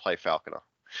 Don't play Falconer.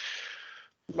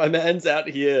 My man's out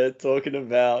here talking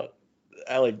about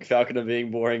like Falconer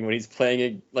being boring when he's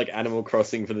playing like Animal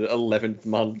Crossing for the 11th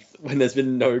month when there's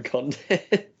been no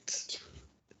content.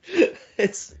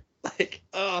 It's like,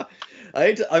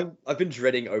 I've been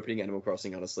dreading opening Animal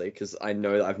Crossing, honestly, because I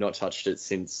know that I've not touched it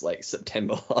since like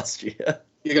September last year.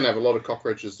 You're gonna have a lot of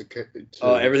cockroaches to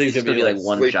Oh, everything's It's gonna be like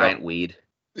one sweep giant up. weed.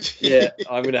 Yeah,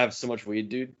 I'm gonna have so much weed,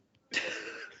 dude.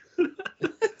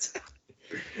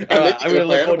 Alright, I'm gonna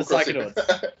look forward to Psychonauts.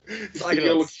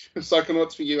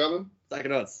 Psychonauts for you, Alan?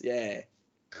 Psychonauts, yeah.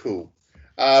 Cool.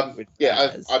 With Yeah,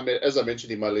 Baz. as I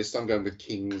mentioned in my list, I'm going with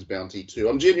King's Bounty 2.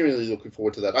 I'm genuinely looking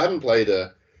forward to that. I haven't played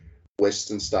a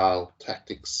Western style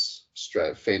tactics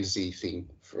fantasy thing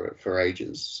for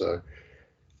ages, so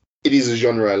it is a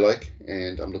genre I like,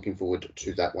 and I'm looking forward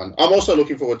to that one. I'm also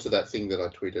looking forward to that thing that I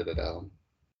tweeted at Alan,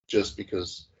 just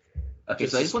because. Okay,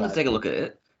 so I just wanted to take a look at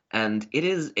it, and it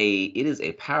is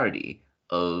a parody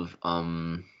of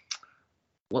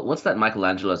what's that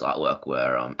Michelangelo's artwork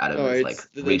where Adam is like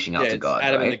reaching out to God,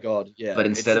 Adam right? and the God, yeah. But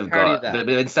instead It's a of parody God, that.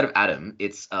 but instead of Adam,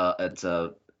 it's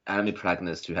a anime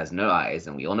protagonist who has no eyes,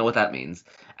 and we all know what that means.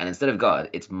 And instead of God,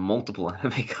 it's multiple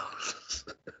anime gods.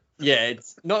 Yeah,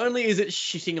 it's not only is it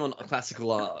shitting on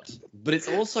classical art, but it's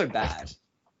also bad.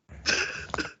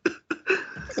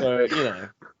 So,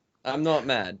 I'm not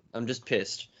mad. I'm just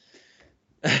pissed.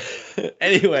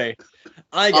 Anyway,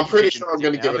 I'm pretty sure I'm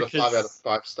going to give it a 5 out of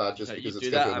 5 star just because it's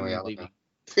going to annoy Alan.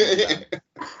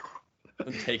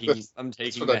 I'm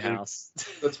taking the house.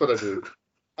 That's what I do.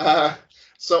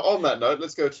 So on that note,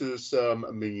 let's go to some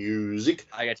music.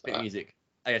 I get to pick music.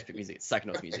 It's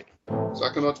Psychonauts music.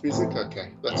 Psychonauts music?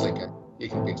 Okay, that's okay. You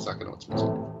can pick Psychonauts music.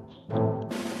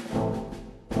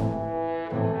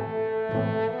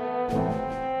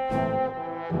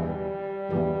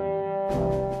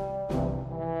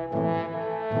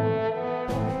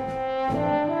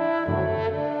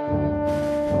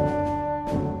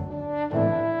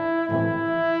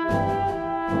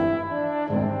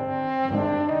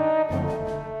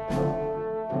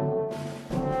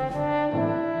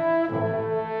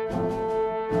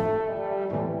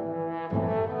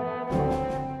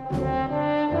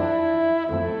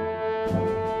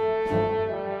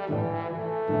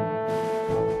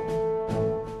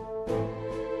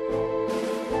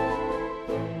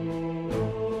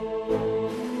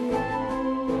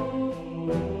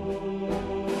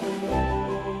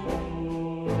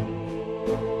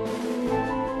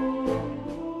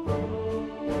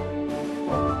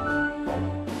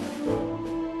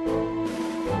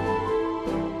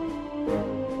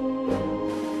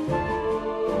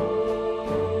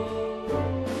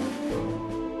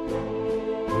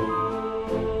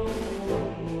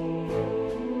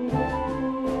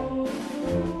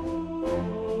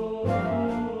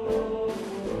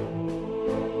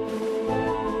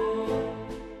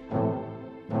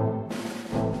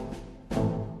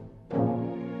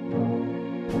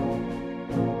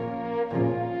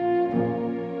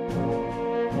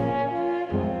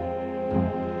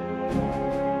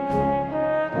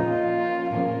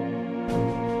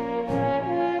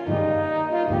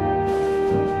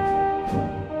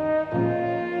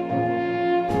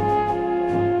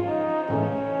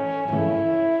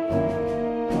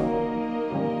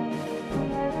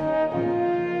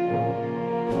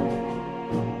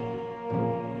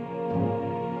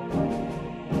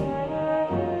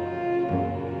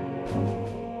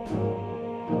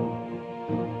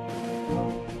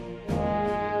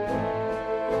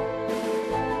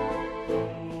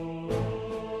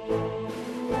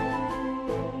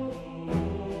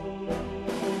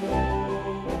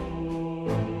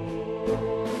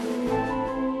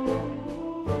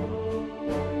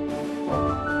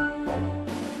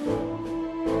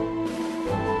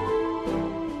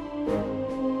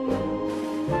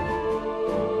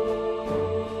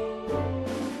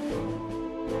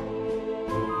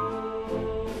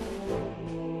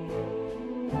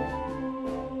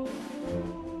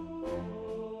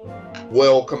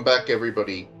 Welcome back,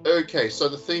 everybody. Okay, so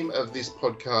the theme of this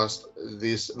podcast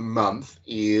this month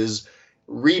is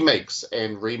remakes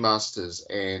and remasters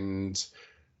and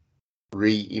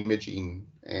re-imaging.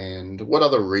 And what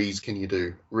other re's can you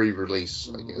do? Re-release,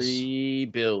 I guess.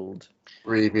 Rebuild.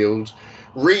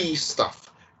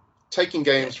 Re-stuff. Taking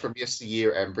games from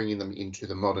yesteryear and bringing them into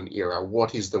the modern era.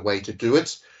 What is the way to do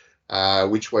it?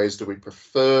 Which ways do we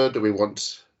prefer? Do we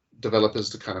want developers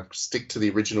to kind of stick to the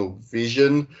original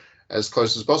vision as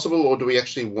close as possible, or do we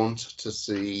actually want to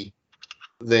see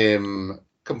them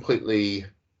completely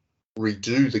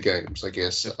redo the games, I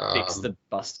guess? Fix the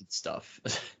busted stuff.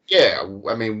 Yeah,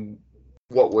 I mean,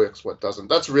 what works, what doesn't.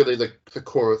 That's really the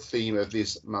core theme of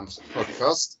this month's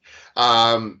podcast.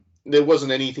 There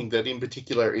wasn't anything that in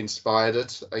particular inspired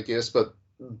it, I guess, but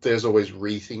there's always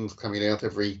things coming out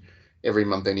every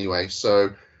month anyway.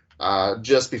 So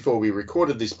just before we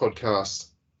recorded this podcast,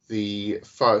 the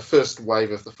first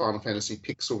wave of the Final Fantasy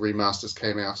Pixel remasters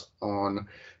came out on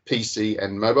PC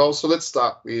and mobile. So let's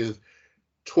start with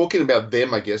talking about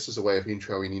them, I guess, as a way of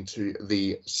introing into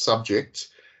the subject.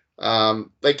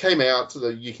 They came out,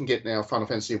 you can get now Final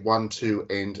Fantasy 1, 2,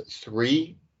 and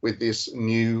 3 with this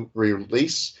new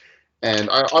re-release, and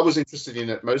I was interested in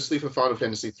it mostly for Final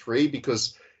Fantasy III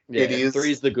because Yeah, it is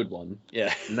 3's the good one.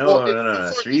 Yeah. No, Well,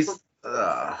 no. for- Three's.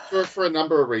 for a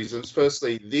number of reasons.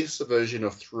 Firstly, this version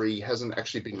of 3 hasn't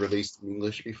actually been released in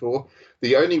English before.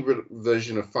 The only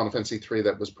version of Final Fantasy 3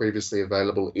 that was previously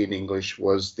available in English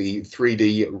was the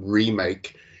 3D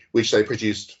remake, which they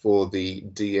produced for the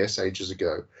DS ages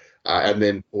ago, and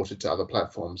then ported to other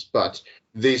platforms. But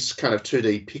this kind of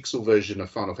 2D pixel version of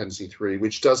Final Fantasy 3,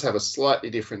 which does have a slightly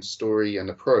different story and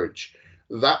approach,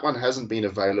 that one hasn't been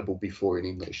available before in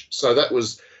English. So that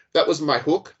was my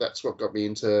hook. That's what got me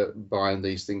into buying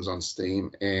these things on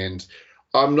Steam. And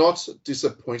I'm not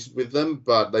disappointed with them,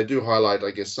 but they do highlight,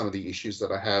 I guess, some of the issues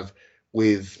that I have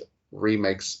with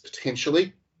remakes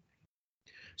potentially.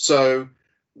 So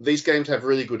these games have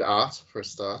really good art for a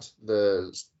start.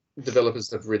 The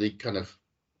developers have really kind of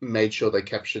made sure they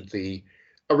captured the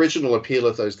original appeal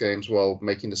of those games while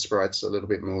making the sprites a little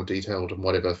bit more detailed and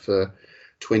whatever for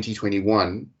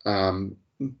 2021.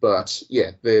 But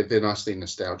yeah, they're nicely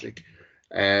nostalgic,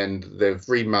 and they've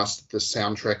remastered the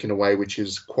soundtrack in a way which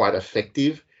is quite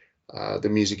effective. The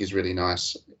music is really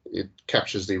nice. It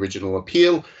captures the original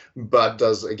appeal, but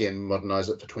does again modernize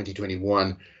it for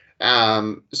 2021.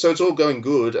 So it's all going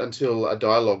good until a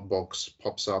dialogue box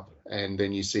pops up, and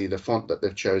then you see the font that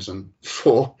they've chosen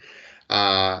for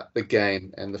the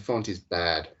game, and the font is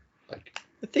bad. Like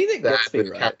The thing that bad gets me, with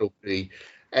a right? capital B,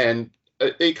 and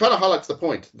it kind of highlights the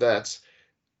point that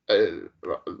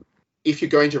if you're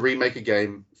going to remake a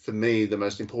game, for me, the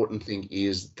most important thing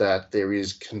is that there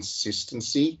is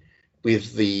consistency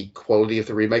with the quality of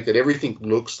the remake, that everything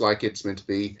looks like it's meant to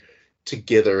be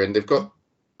together, and they've got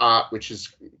art which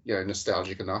is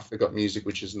nostalgic enough. They've got music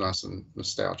which is nice and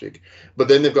nostalgic, but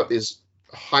then they've got this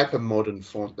hyper modern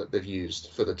font that they've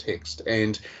used for the text.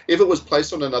 And if it was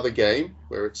placed on another game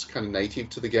where it's kind of native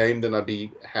to the game, then I'd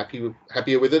be happier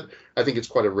with it. I think it's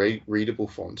quite a readable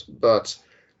font, but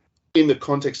in the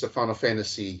context of Final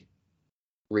Fantasy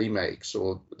remakes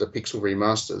or the pixel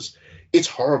remasters, it's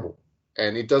horrible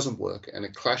and it doesn't work and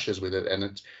it clashes with it and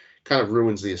it kind of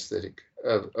ruins the aesthetic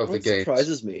of the What game.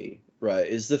 surprises me, right,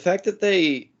 is the fact that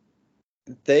they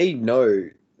know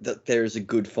that there is a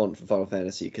good font for Final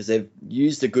Fantasy, because they've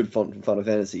used a good font from Final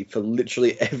Fantasy for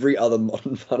literally every other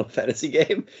modern Final Fantasy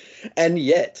game, and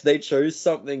yet they chose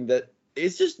something that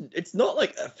it's not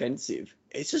like offensive,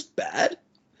 it's just bad,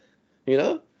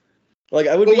 Like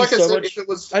I would Well, be like I so said, much. if it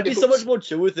was, I'd be if it so was- much more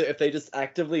chill with it if they just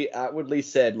actively, outwardly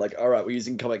said, like, "All right, we're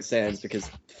using Comic Sans because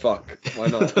fuck, why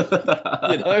not?"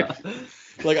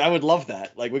 Like I would love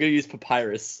that. Like we're gonna use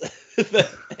Papyrus for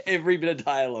every bit of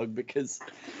dialogue because,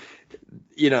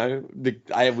 we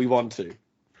want to.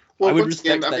 Well, I would once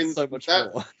respect again, I that mean, so much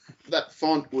that- more. that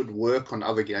font would work on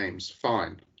other games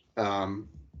fine.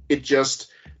 It just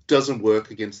doesn't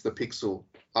work against the pixel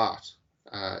art.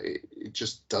 It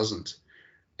just doesn't.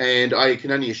 And I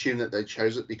can only assume that they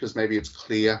chose it because maybe it's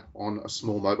clear on a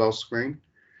small mobile screen.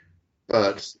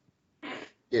 But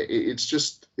yeah,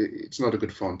 it's not a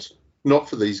good font. Not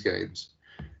for these games.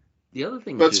 The other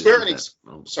thing, But too, Square is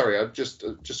Enix- that- Sorry, I've just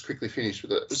quickly finished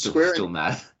with it. still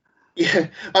mad. Yeah,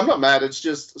 I'm not mad. It's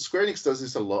just Square Enix does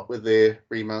this a lot with their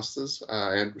remasters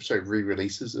and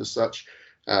re-releases as such.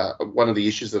 One of the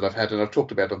issues that I've had, and I've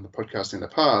talked about on the podcast in the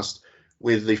past,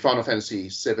 with the Final Fantasy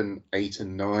 7, 8,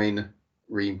 and 9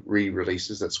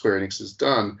 re-releases that Square Enix has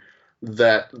done,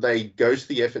 that they go to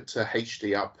the effort to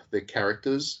HD up the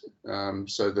characters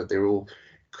so that they're all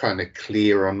kind of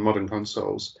clear on modern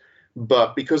consoles.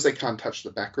 But because they can't touch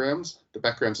the backgrounds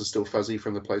are still fuzzy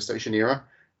from the PlayStation era,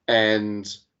 and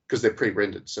because they're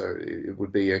pre-rendered, so it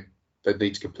would be they'd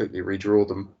need to completely redraw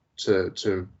them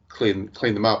to clean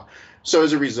them up. So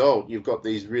as a result, you've got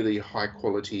these really high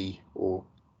quality or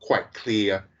quite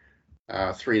clear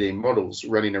 3D models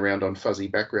running around on fuzzy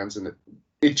backgrounds, and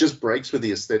it just breaks with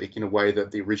the aesthetic in a way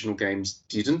that the original games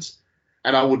didn't.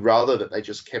 And I would rather that they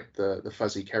just kept the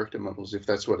fuzzy character models if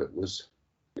that's what it was,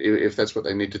 if that's what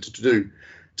they needed to do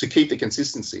to keep the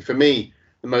consistency. For me,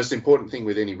 the most important thing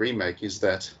with any remake is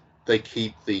that they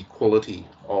keep the quality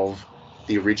of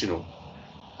the original.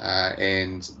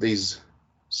 And these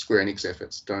Square Enix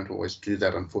efforts don't always do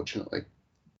that, unfortunately.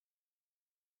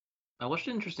 I watched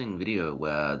an interesting video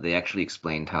where they actually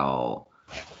explained how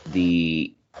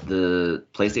the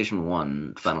PlayStation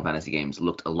 1 Final Fantasy games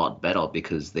looked a lot better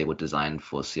because they were designed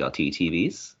for CRT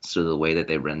TVs. So the way that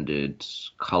they rendered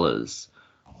colors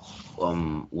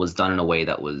was done in a way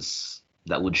that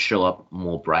would show up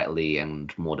more brightly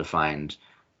and more defined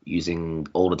using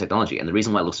older technology. And the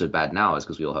reason why it looks so bad now is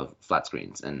because we all have flat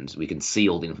screens and we can see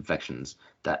all the imperfections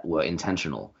that were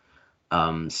intentional.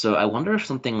 So I wonder if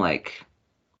something like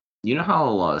You know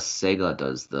how Sega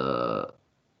does the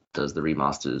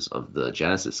remasters of the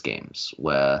Genesis games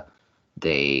where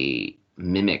they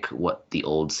mimic what the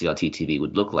old CRT TV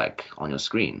would look like on your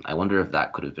screen. I wonder if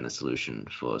that could have been a solution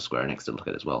for Square Enix to look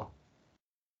at as well.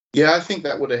 Yeah, I think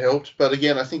that would have helped. But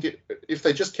again, I think if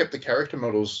they just kept the character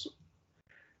models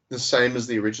the same as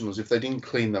the originals, if they didn't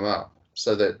clean them up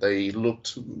so that they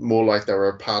looked more like they were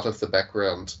a part of the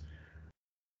background,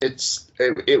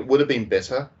 it would have been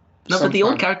better. No, but the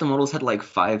old Sometimes, character models had like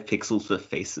 5 pixels for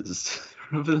faces.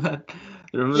 Remember that?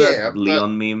 Remember yeah, that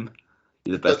Leon meme?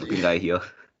 You're the best but- looking guy here.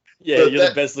 Yeah, But you're the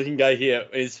that- best looking guy here.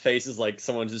 His face is like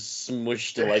someone just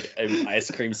smushed like an ice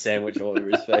cream sandwich all over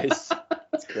his face.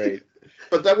 It's great.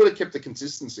 but that would have kept the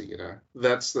consistency, you know.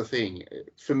 That's the thing.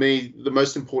 For me, the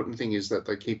most important thing is that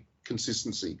they keep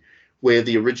consistency. Where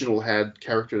the original had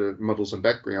character models and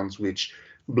backgrounds, which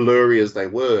blurry as they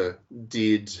were,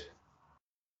 they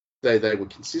were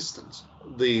consistent.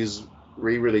 These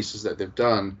re-releases that they've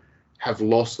done have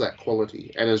lost that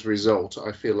quality, and as a result,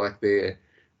 I feel like they're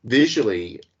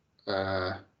visually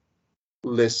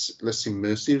less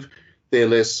immersive. They're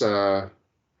less.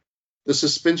 The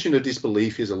suspension of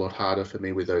disbelief is a lot harder for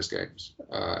me with those games,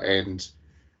 and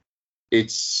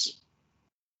it's.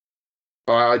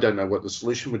 I don't know what the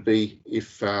solution would be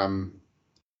if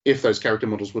those character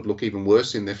models would look even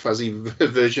worse in their fuzzy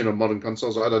version of modern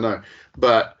consoles. I don't know,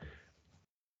 but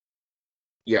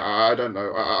yeah, I don't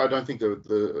know. I don't think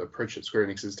the approach that Square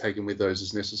Enix has taken with those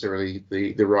is necessarily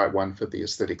the right one for the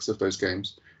aesthetics of those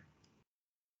games.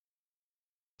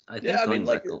 I think Yeah, I going mean,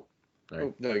 like, back, sorry.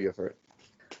 Oh, no, go for it.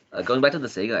 Going back to the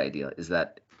Sega idea is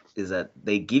that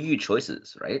they give you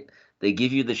choices, right? They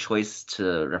give you the choice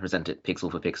to represent it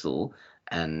pixel for pixel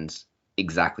and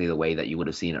exactly the way that you would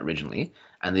have seen it originally.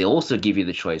 And they also give you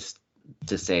the choice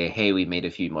to say, hey, we made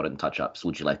a few modern touch-ups.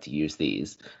 Would you like to use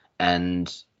these?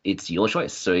 And it's your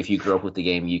choice. So if you grew up with the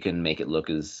game, you can make it look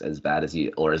as bad as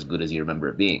you or as good as you remember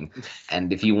it being.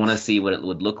 And if you want to see what it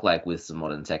would look like with some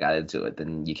modern tech added to it,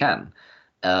 then you can.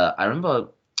 I remember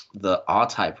the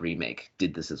R-Type remake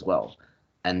did this as well.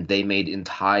 And they made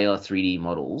entire 3D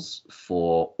models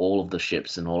for all of the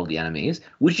ships and all of the enemies,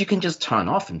 which you can just turn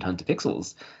off and turn to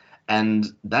pixels. And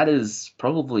that is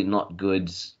probably not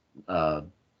good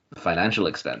financial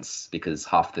expense because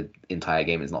half the entire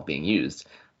game is not being used.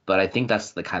 But I think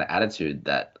that's the kind of attitude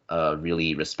that a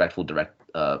really respectful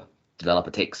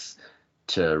developer takes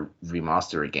to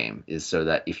remaster a game, is so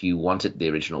that if you want it the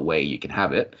original way, you can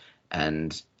have it.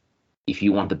 And if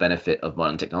you want the benefit of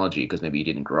modern technology, because maybe you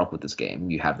didn't grow up with this game,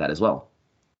 you have that as well.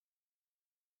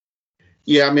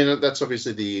 Yeah, I mean, that's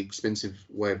obviously the expensive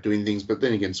way of doing things, but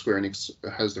then again, Square Enix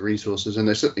has the resources, and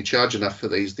they certainly charge enough for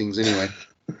these things anyway.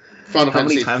 How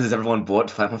many times has everyone bought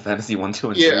Final Fantasy 1, 2,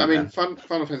 and 3? Yeah, I mean,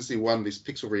 Final Fantasy 1, this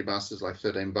pixel remaster is like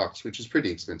 $13, which is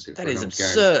pretty expensive. That for is an old game.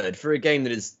 absurd for a game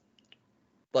that is,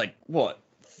 like, what,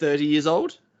 30 years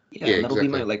old? Yeah, Yeah, that'll be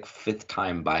my exactly. like 5th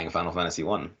time buying Final Fantasy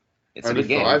 1. It's Only a good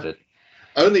game, 5? but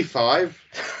Only 5?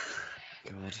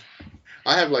 God.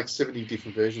 I have like 70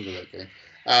 different versions of that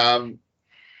game.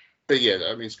 But yeah,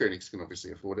 I mean, Square Enix can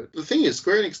obviously afford it. The thing is,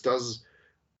 Square Enix does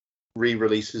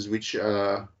re-releases which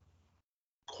are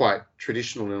quite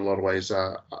traditional in a lot of ways.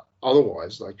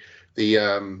 Otherwise, like the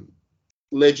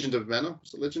Legend of Mana.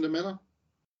 Was it Legend of Mana?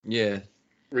 Yeah.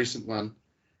 Recent one.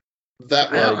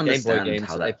 That I don't one. Game Boy understand games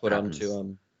how that they that put happens.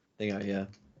 onto Thingo, yeah.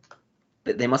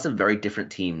 they must have very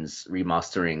different teams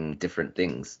remastering different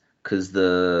things. Because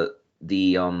the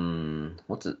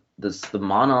what's it? There's the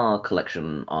Mana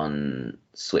collection on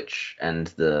Switch and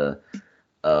the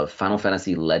Final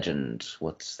Fantasy Legend.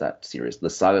 What's that series?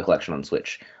 The Saga collection on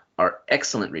Switch are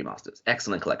excellent remasters,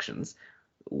 excellent collections.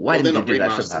 Why Well, they're didn't not they do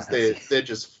that for remasters.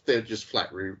 Final They're just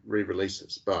flat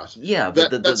re-releases. But Yeah,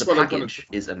 but that's the what I wanted package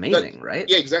to- is amazing, right?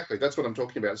 yeah, exactly. That's what I'm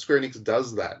talking about. Square Enix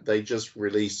does that. They just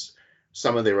release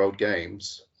some of their old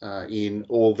games in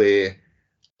all their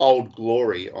old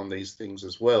glory on these things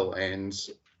as well. And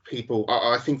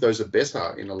I think those are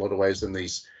better in a lot of ways than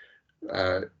these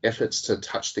efforts to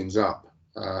touch things up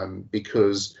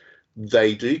because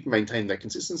they do maintain that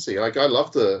consistency. Like I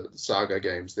love the Saga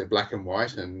games. They're black and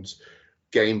white and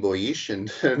Game Boy-ish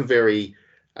and very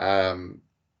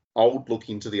old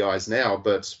looking to the eyes now,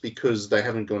 but because they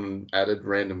haven't gone and added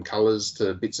random colors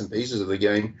to bits and pieces of the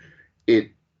game,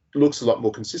 it looks a lot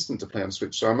more consistent to play on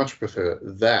Switch. So I much prefer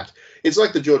that. It's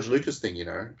like the George Lucas thing, you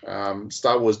know.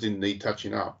 Star Wars didn't need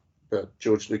touching up, but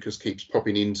George Lucas keeps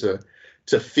popping in to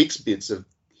fix bits of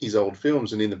his old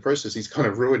films, and in the process, he's kind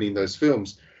of ruining those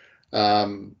films.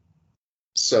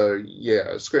 So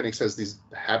yeah, Square Enix has this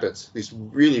habit, this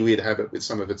really weird habit with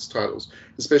some of its titles,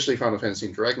 especially Final Fantasy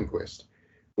and Dragon Quest,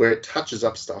 where it touches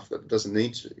up stuff that it doesn't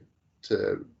need to.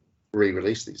 to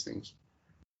re-release these things.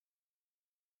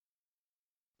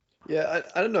 Yeah,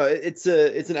 I don't know. It's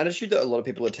an attitude that a lot of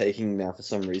people are taking now for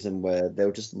some reason, where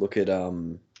they'll just look at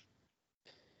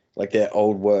like their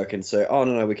old work and say, oh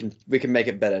no, we can make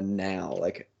it better now.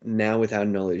 Like now with our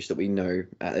knowledge that we know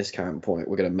at this current point,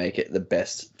 we're gonna make it the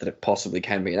best that it possibly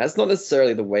can be. And that's not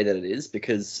necessarily the way that it is,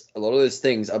 because a lot of those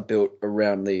things are built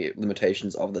around the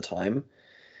limitations of the time.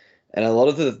 And a lot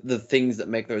of the things that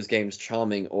make those games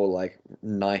charming or like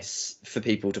nice for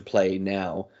people to play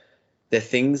now, they're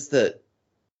things that,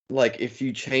 like, if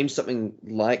you change something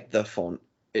like the font,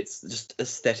 it's just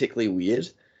aesthetically weird.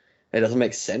 It doesn't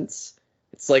make sense.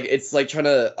 It's like trying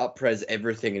to up-res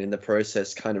everything and in the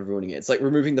process kind of ruining it. It's like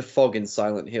removing the fog in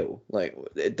Silent Hill. Like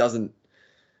it doesn't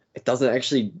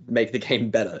actually make the game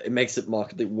better. It makes it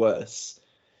markedly worse.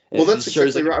 Well, that's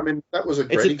exactly right. I mean, that was a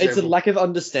great example. It's a lack of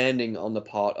understanding on the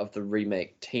part of the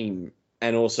remake team,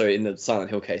 and also in the Silent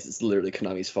Hill case, it's literally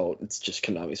Konami's fault. It's just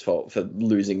Konami's fault for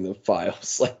losing the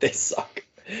files. Like, they suck.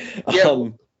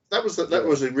 Yeah, that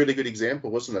was a really good example,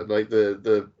 wasn't it? Like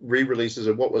the re-releases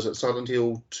of, what was it, Silent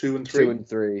Hill 2 and 3? 2 and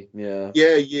 3, yeah.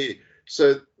 Yeah.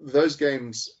 So those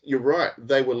games, you're right,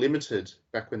 they were limited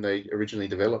back when they originally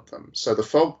developed them. So the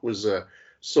fog was a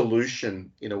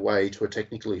solution in a way to a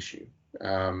technical issue.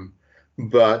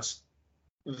 But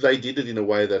they did it in a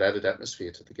way that added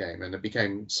atmosphere to the game, and it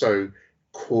became so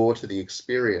core to the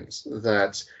experience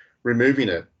that removing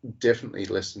it definitely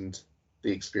lessened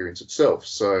the experience itself.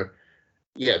 So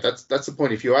yeah, that's the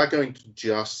point. If you are going to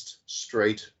just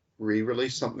straight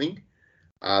re-release something,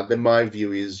 then my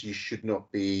view is you should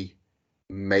not be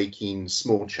making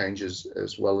small changes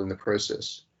as well in the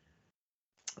process.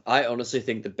 I honestly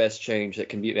think the best change that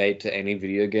can be made to any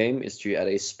video game is to add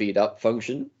a speed up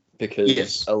function,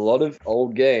 because a lot of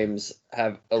old games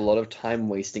have a lot of time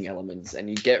wasting elements, and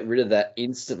you get rid of that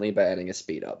instantly by adding a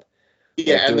speed up.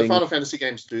 Yeah, like the Final Fantasy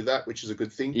games do that, which is a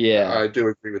good thing. Yeah, I do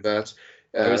agree with that.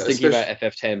 I was thinking about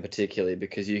FF10 particularly,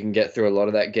 because you can get through a lot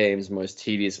of that game's most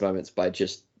tedious moments by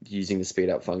just using the speed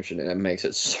up function, and it makes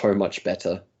it so much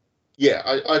better. Yeah,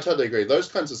 I totally agree. Those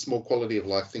kinds of small quality of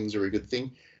life things are a good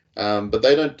thing. But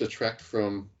they don't detract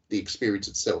from the experience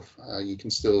itself. You can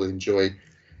still enjoy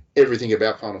everything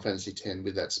about Final Fantasy X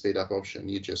with that speed up option.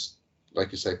 You just,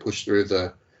 like you say, push through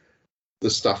the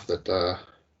stuff that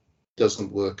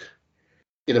doesn't work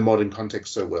in a modern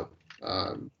context so well.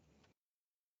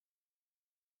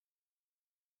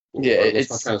 It's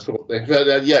my kind of thought there. But,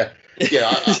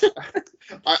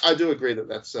 I do agree that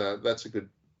that's a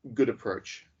good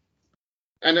approach.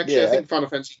 And actually, I think Final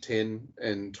Fantasy X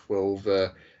and 12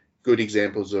 are good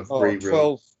examples of re-release.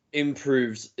 12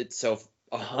 improves itself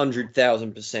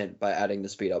 100,000% by adding the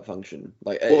speed up function.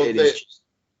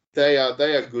 They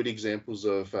are good examples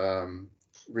of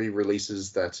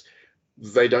re-releases that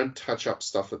they don't touch up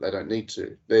stuff that they don't need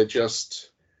to. They're just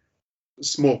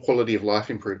small quality of life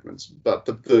improvements, but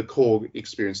the core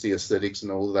experience, the aesthetics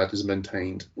and all of that is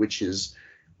maintained, which is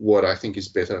what I think is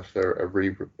better for a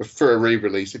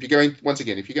re-release. If you're going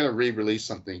to re-release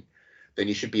something, then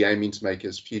you should be aiming to make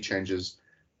as few changes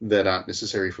that aren't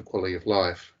necessary for quality of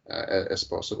life as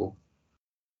possible.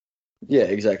 Yeah,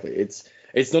 exactly.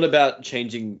 It's not about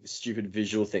changing stupid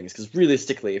visual things, because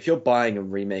realistically, if you're buying a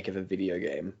remake of a video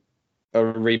game, or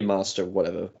a remaster,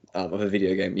 whatever, of a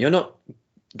video game, you're not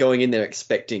going in there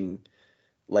expecting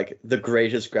like the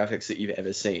greatest graphics that you've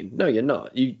ever seen. No, you're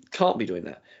not. You can't be doing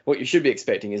that. What you should be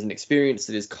expecting is an experience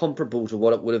that is comparable to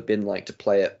what it would have been like to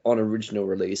play it on original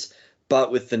release,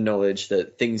 but with the knowledge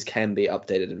that things can be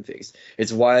updated and fixed.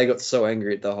 It's why I got so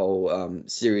angry at the whole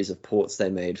series of ports they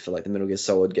made for like the Metal Gear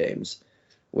Solid games,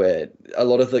 where a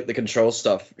lot of the control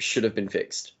stuff should have been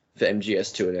fixed for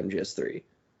MGS2 and MGS3.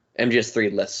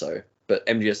 MGS3 less so, but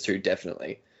MGS2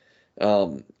 definitely.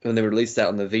 When they released that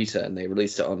on the Vita and they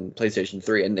released it on PlayStation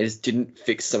 3, and they just didn't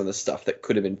fix some of the stuff that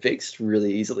could have been fixed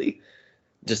really easily,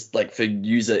 just like for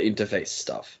user interface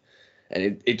stuff.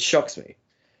 And it shocks me.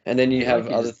 And then you have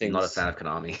other things. Not a fan of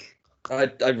Konami.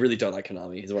 I really don't like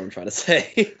Konami, is what I'm trying to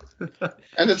say.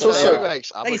 And it's also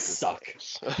they suck.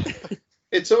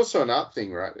 It's also an art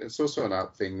thing, right? It's also an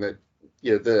art thing that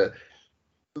the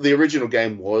original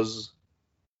game was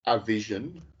a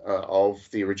vision of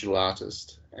the original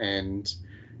artist, and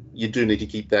you do need to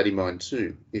keep that in mind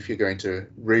too if you're going to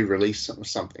re-release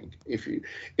something.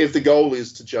 If the goal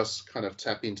is to just kind of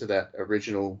tap into that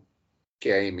original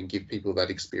game and give people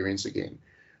that experience again,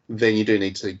 then you do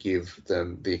need to give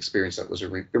them the experience that was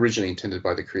originally intended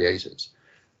by the creators.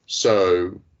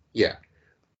 So yeah,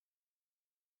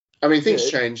 I mean, things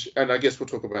change, and I guess we'll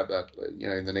talk about that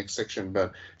in the next section,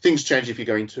 but things change if you're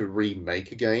going to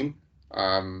remake a game.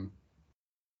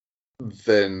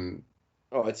 Then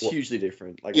Oh, it's What- hugely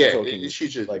different. Like Yeah, we're talking, it's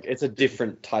hugely like it's a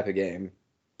different type of game.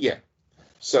 Yeah.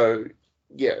 So,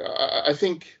 yeah, I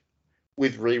think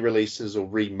with re-releases or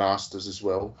remasters as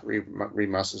well,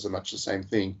 remasters are much the same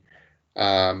thing.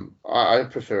 I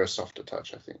prefer a softer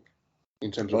touch, I think,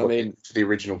 in terms of Well, I what mean, to the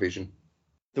original vision.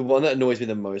 the one that annoys me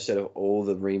the most out of all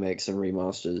the remakes and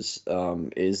remasters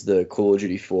is the Call of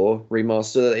Duty 4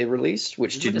 remaster that they released,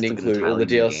 which Isn't it didn't just like an include all the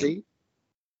entirely new DLC. game?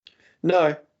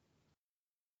 No,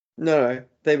 no,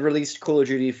 they released Call of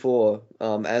Duty 4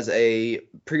 as a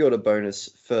pre-order bonus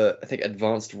for I think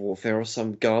Advanced Warfare or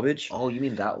some garbage. Oh, you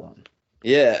mean that one?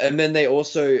 Yeah, and then they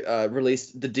also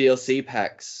released the DLC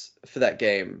packs for that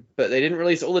game, but they didn't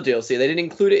release all the DLC. They didn't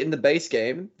include it in the base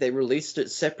game. They released it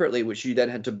separately, which you then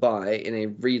had to buy in a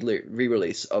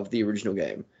re-release of the original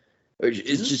game, which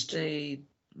is Didn't just they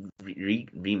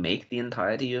remake the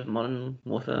entirety of Modern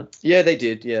Warfare, yeah, they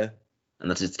did, yeah,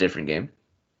 and that's just a different game?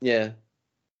 yeah.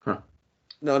 Huh.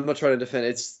 No, I'm not trying to defend it.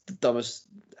 It's the dumbest,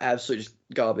 absolute just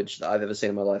garbage that I've ever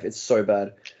seen in my life. It's so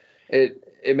bad.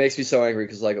 It makes me so angry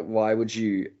because like, why would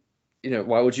you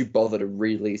bother to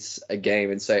release a game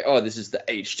and say, oh, this is the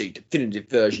HD definitive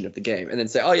version of the game, and then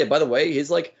say, oh yeah, by the way, here's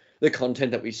like the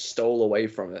content that we stole away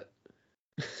from it.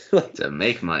 Like, To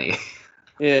make money.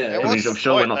 yeah, I mean, what's I'm the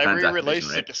sure we're point? not They fans of re-release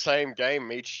Activision, right? the same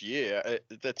game each year.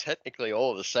 They're technically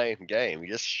all the same game. You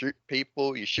just shoot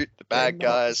people, you shoot the they're bad not the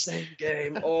guys. same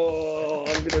game. Oh,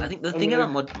 I think the thing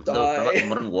about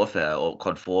Modern Warfare or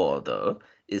COD 4 though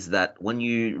is that when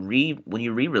you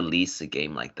re-release a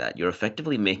game like that, you're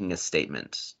effectively making a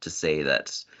statement to say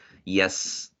that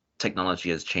yes,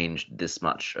 technology has changed this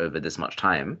much over this much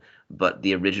time, but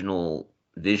the original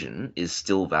vision is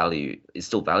still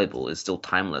valuable, is still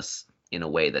timeless in a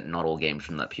way that not all games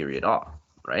from that period are,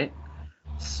 right?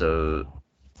 So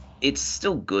it's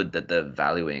still good that they're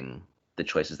valuing the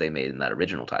choices they made in that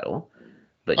original title,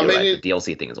 but I you're mean, right, the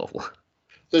DLC thing is awful.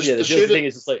 Yeah, the shooter thing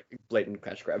is just like blatant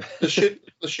cash grab. the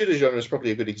shooter genre is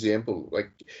probably a good example.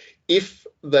 Like, if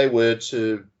they were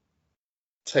to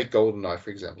take GoldenEye, for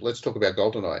example, let's talk about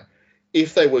GoldenEye.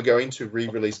 If they were going to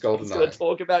re-release I was going to GoldenEye,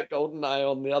 talk about GoldenEye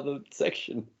on the other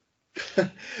section.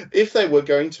 if they were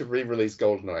going to re-release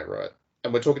GoldenEye, right?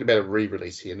 And we're talking about a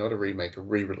re-release here, not a remake, a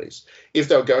re-release. If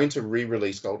they were going to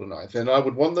re-release GoldenEye, then I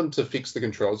would want them to fix the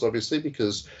controls, obviously,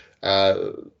 because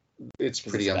it's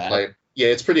pretty unplayable. Yeah,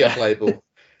 it's pretty unplayable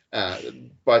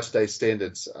by today's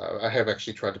standards. I have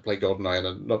actually tried to play GoldenEye in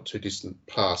a not too distant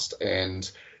past,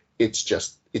 and it's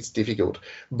difficult.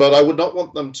 But I would not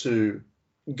want them to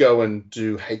go and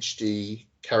do HD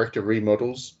character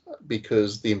remodels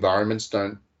because the environments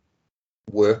would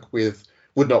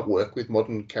not work with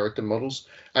modern character models.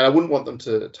 And I wouldn't want them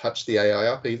to touch the AI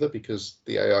up either because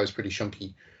the AI is pretty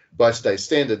shunky by today's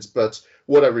standards. But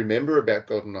what I remember about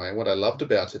GoldenEye and what I loved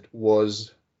about it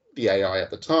was the AI at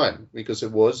the time, because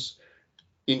it was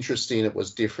interesting, it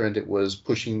was different, it was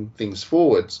pushing things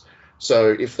forwards. So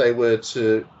if they were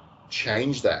to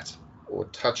change that or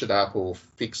touch it up or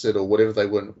fix it or whatever they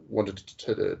wanted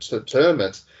to term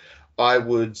it, I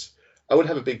would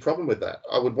have a big problem with that.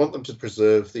 I would want them to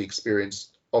preserve the experience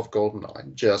of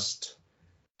GoldenEye, just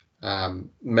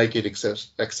make it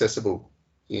accessible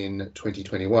in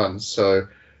 2021. So,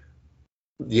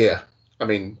 yeah, I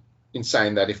mean, in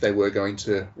saying that, if they were going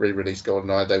to re-release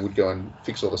GoldenEye, they would go and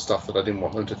fix all the stuff that I didn't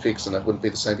want them to fix, and it wouldn't be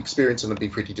the same experience, and I'd be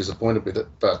pretty disappointed with it.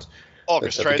 But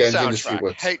Orchestrated the games industry soundtrack,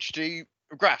 works. HD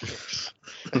graphics.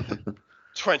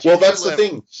 Well, that's the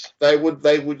thing. They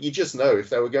would. You just know if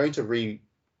they were going to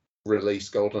re-release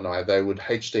GoldenEye, they would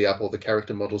HD up all the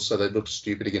character models so they look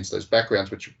stupid against those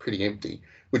backgrounds, which are pretty empty,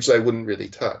 which they wouldn't really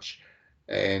touch,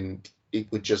 and it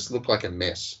would just look like a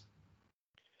mess.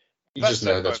 You just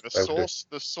know that's what they would do.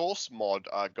 The source mod,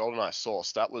 GoldenEye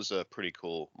Source, that was a pretty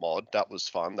cool mod. That was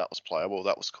fun. That was playable.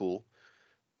 That was cool.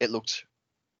 It looked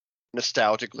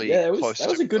nostalgically close. That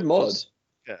was a good mod.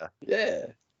 Yeah. Yeah.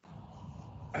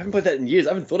 I haven't played that in years. I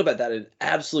haven't thought about that in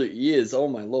absolute years. Oh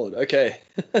my lord. Okay.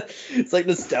 It's like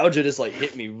nostalgia just like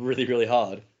hit me really, really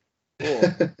hard.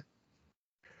 Oh.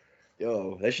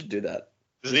 Yo, they should do that.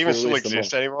 Does it even still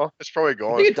exist anymore? It's probably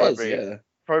gone. I think it It's does, yeah.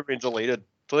 probably been deleted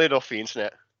off the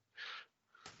internet.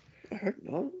 I hope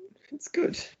not. It's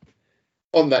good.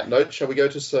 On that note, shall we go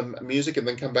to some music and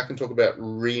then come back and talk about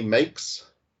remakes?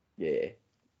 Yeah.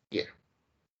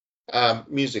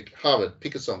 Music. Harvard,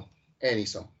 pick a song. Any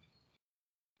song.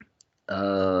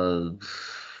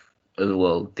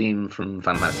 Overworld theme from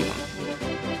Final Fantasy 1.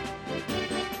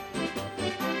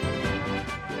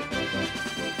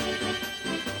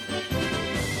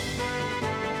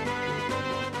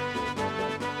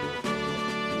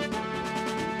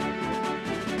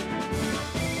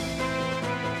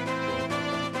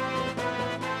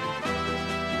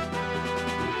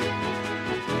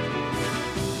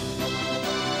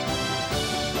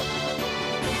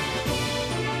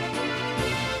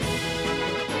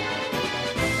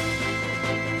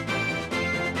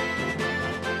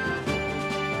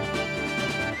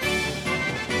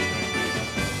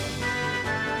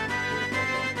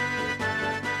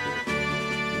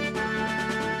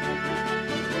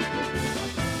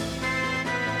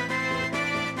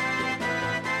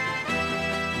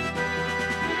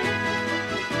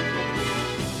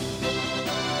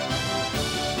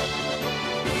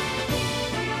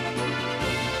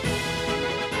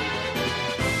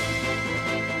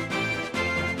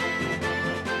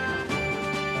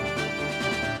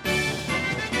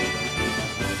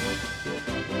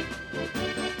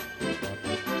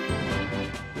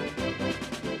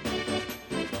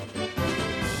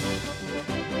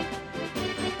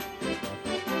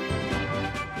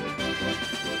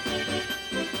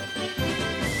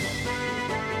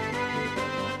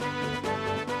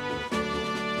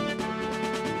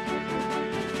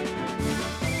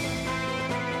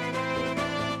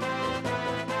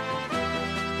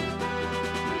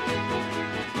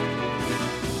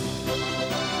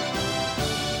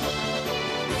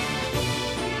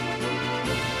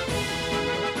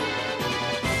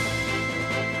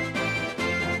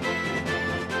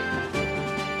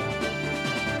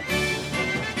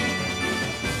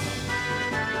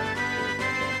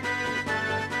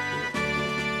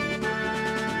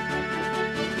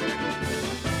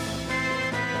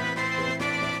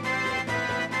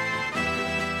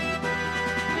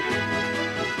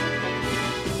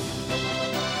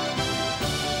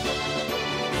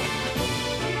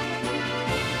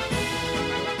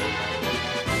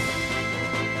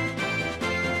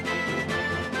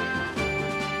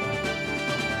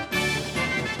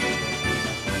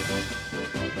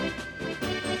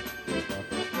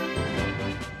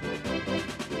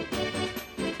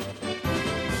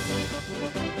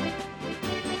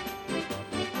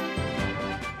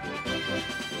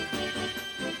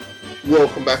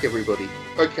 Welcome back, everybody.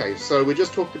 Okay, so we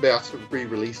just talked about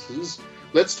re-releases.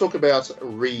 Let's talk about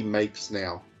remakes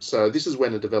now. So this is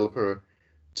when a developer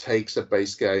takes a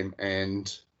base game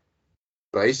and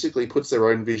basically puts their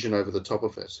own vision over the top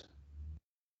of it.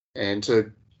 And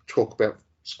to talk about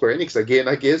Square Enix again,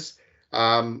 I guess,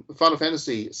 Final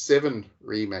Fantasy VII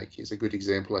Remake is a good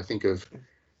example, I think, of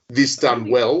this done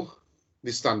well.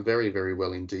 This done very, very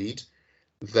well indeed.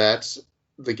 That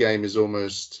the game is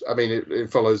almost, I mean,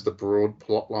 it follows the broad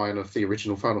plot line of the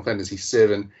original Final Fantasy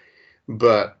VII,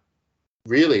 but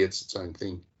really it's its own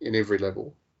thing in every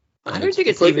level. I don't think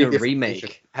it's even a remake.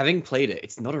 Vision. Having played it,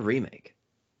 it's not a remake.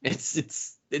 It's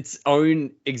its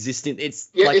own existing.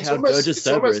 It's like it's how Dirge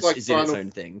Cerberus like is in its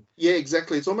own thing. Yeah,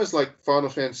 exactly. It's almost like Final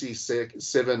Fantasy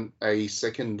VII, a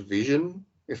second vision,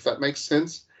 if that makes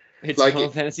sense. It's like Final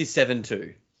Fantasy VII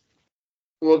 2.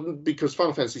 Well, because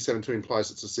Final Fantasy VII 2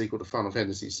 implies it's a sequel to Final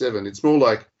Fantasy VII. It's more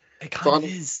like it kind of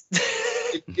is.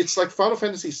 It's like Final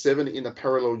Fantasy VII in a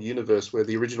parallel universe where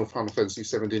the original Final Fantasy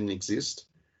VII didn't exist.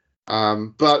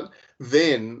 But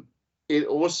then it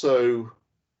also,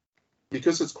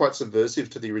 because it's quite subversive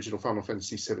to the original Final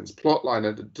Fantasy VII's plotline,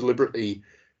 and it deliberately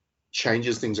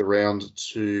changes things around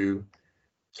to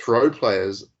throw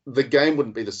players, the game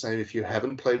wouldn't be the same if you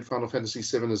haven't played Final Fantasy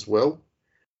VII as well.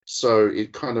 So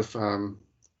it kind of,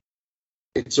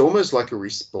 it's almost like a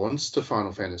response to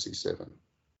Final Fantasy VII,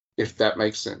 if that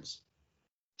makes sense.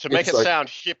 To make it sound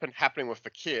hip and happening with the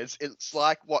kids, it's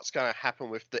like what's going to happen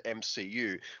with the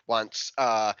MCU once,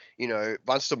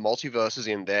 once the multiverse is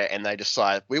in there and they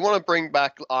decide we want to bring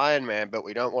back Iron Man, but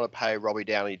we don't want to pay Robbie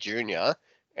Downey Jr.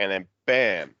 And then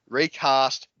bam,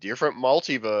 recast, different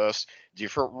multiverse,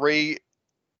 different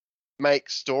remake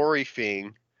story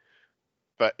thing,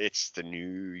 but it's the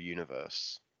new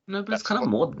universe. No, but it's kind of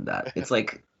more than that. It's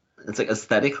like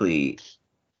aesthetically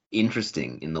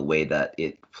interesting in the way that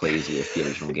it plays with the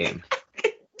original game.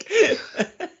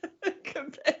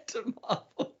 Compared to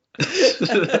Marvel.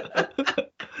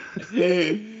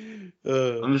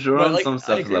 I'm sure on some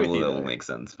stuff level that will make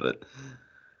sense, but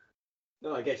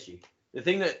no, I get you. The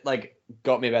thing that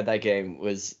got me about that game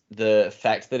was the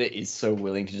fact that it is so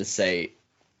willing to just say,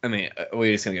 I mean,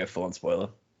 we're just gonna go full on spoiler.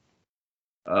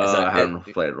 I haven't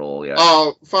played it all yet.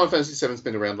 Oh, Final Fantasy VII's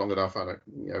been around long enough. I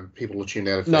don't, people will tune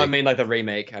out. No, I mean the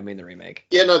remake.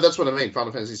 Yeah, no, that's what I mean.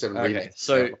 Final Fantasy VII remake. Okay,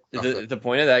 so the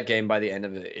point of that game by the end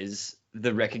of it is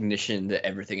the recognition that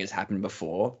everything has happened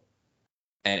before,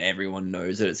 and everyone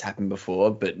knows that it's happened before,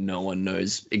 but no one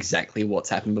knows exactly what's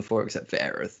happened before except for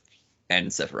Aerith and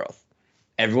Sephiroth.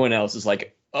 Everyone else is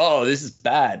like, "Oh, this is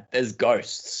bad. There's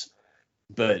ghosts,"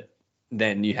 but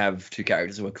then you have two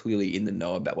characters who are clearly in the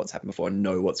know about what's happened before and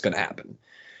know what's going to happen.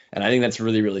 And I think that's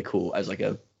really, really cool as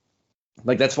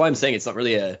that's why I'm saying it's not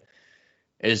really a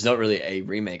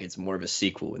remake. It's more of a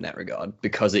sequel in that regard,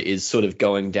 because it is sort of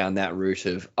going down that route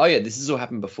of, oh yeah, this has all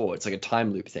happened before. It's like a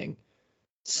time loop thing.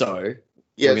 So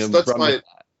yeah,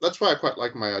 that's why I quite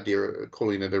like my idea of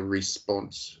calling it a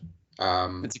response.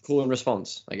 It's a call and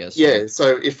response, I guess. Yeah,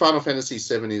 so if Final Fantasy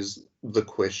VII is the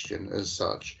question as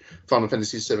such, Final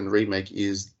Fantasy VII Remake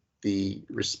is the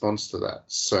response to that.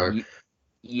 So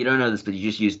you don't know this, but you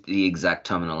just used the exact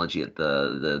terminology that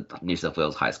the New South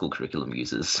Wales high school curriculum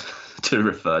uses to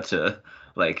refer to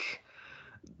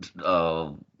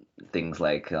things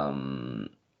like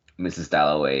Mrs.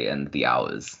 Dalloway and the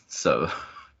hours. So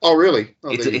oh really?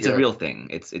 It's a real thing.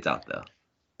 It's out there.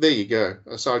 There you go.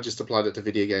 So I just applied it to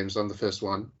video games. I'm the first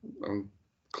one. I'm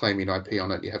claiming IP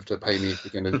on it. You have to pay me if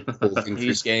you're going to call things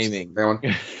Use gaming.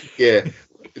 Yeah,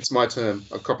 it's my term.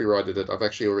 I've copyrighted it. I've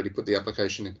actually already put the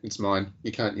application in. It's mine.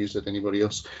 You can't use it anybody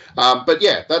else. But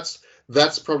yeah, that's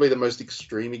probably the most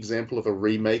extreme example of a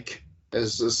remake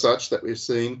as such that we've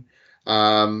seen.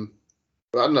 I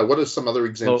don't know. What are some other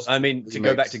examples? Well, I mean, to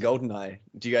go back to GoldenEye,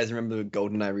 do you guys remember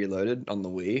GoldenEye Reloaded on the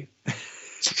Wii?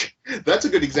 That's a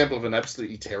good example of an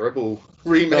absolutely terrible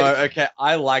remake. No, okay.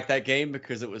 I like that game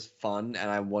because it was fun and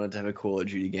I wanted to have a Call of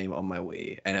Duty game on my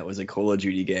Wii. And it was a Call of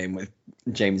Duty game with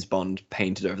James Bond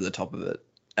painted over the top of it.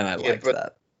 And I liked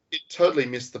that. It totally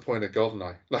missed the point of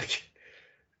GoldenEye.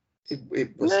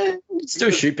 It was...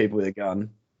 still shoot people with a gun.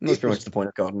 That's pretty much the point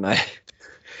of GoldenEye.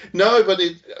 No, but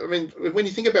when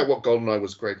you think about what GoldenEye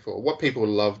was great for, what people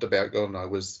loved about GoldenEye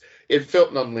was it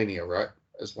felt non-linear, right?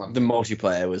 As one. The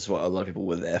multiplayer was what a lot of people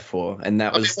were there for, and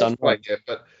that was done. Yeah,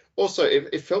 but also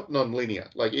it felt non-linear.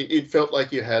 It felt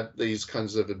like you had these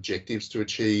kinds of objectives to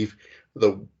achieve.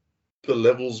 The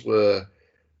levels were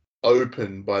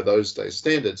open by those days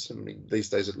standards. I mean, these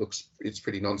days it's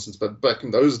pretty nonsense, but back in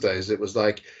those days it was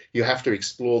like you have to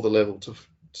explore the level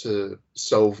to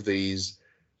solve these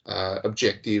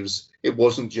objectives it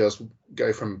wasn't just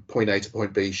go from point A to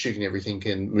point B, shooting everything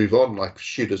and move on like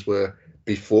shooters were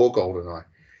before GoldenEye.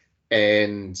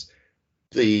 And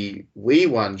the Wii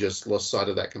one just lost sight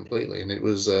of that completely, and it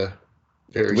was a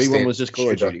very Wii one standard was just Call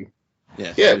of shooter. Duty.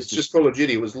 Yeah, Yeah, it's just Call of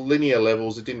Duty. It was linear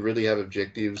levels. It didn't really have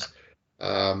objectives.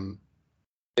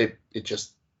 It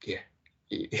just, yeah,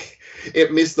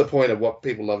 it missed the point of what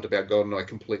people loved about GoldenEye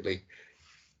completely.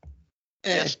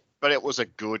 Yes, but it was a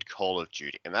good Call of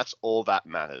Duty, and that's all that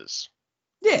matters.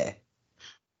 Yeah.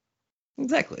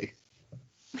 Exactly.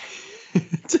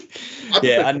 I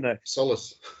Yeah, I don't know.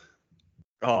 Solace.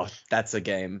 Oh, that's a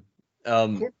game.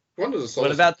 One of the Solace.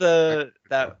 What about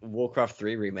that Warcraft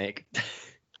 3 remake?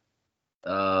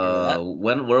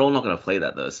 When we're all not gonna play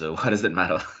that though, so why does it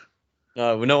matter?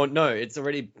 No, it's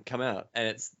already come out and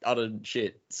it's utter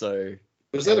shit. So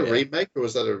Was that a remake or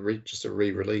was that just a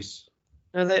re-release?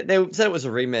 no, they said it was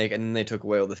a remake and then they took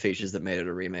away all the features that made it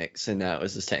a remake. So now it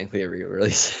was just technically a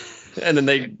re-release. And then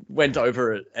they went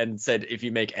over it and said, if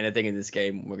you make anything in this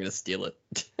game, we're gonna steal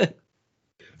it.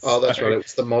 Oh, that's right. It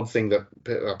was the mod thing that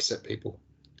upset people.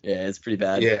 Yeah, it's pretty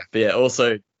bad. Yeah. But yeah,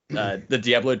 also the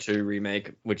Diablo 2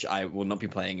 remake, which I will not be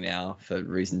playing now for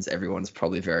reasons everyone's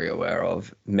probably very aware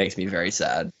of, makes me very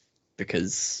sad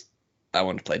because I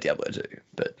want to play Diablo 2.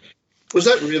 But Was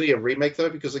that really a remake though?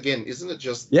 Because again, isn't it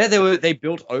just yeah, they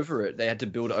built over it. They had to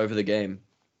build over the game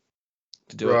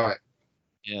to do it. right?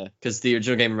 Yeah, because the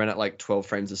original game ran at like 12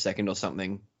 frames a second or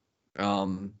something.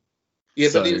 Yeah,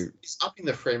 So- but is upping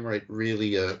the frame rate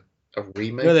really a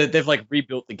remake? No, they've like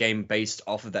rebuilt the game based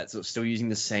off of that, so it's still using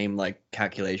the same like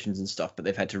calculations and stuff, but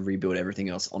they've had to rebuild everything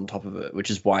else on top of it, which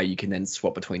is why you can then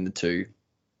swap between the two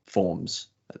forms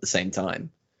at the same time.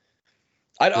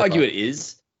 I'd argue it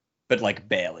is, but like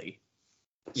barely.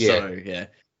 Yeah. So yeah,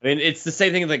 I mean it's the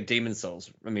same thing with like Demon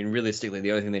Souls. I mean realistically,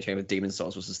 the only thing they changed with Demon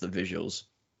Souls was just the visuals.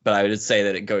 But I would say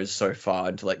that it goes so far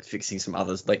into like fixing some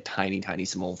others like tiny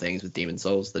small things with Demon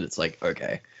Souls that it's like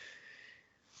okay.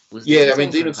 Yeah, I mean,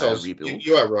 Demon Souls. Rebuild?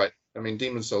 You are right. I mean,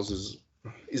 Demon Souls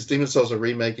is Demon Souls a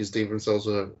remake? Is Demon Souls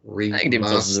a remaster? I think Demon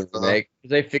Souls is a remake.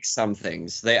 They fixed some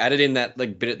things. They added in that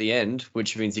like bit at the end,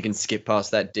 which means you can skip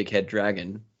past that dickhead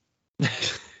dragon,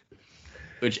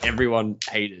 which everyone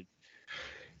hated.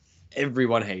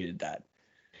 Everyone hated that.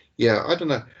 Yeah, I don't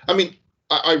know. I mean,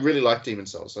 I really like Demon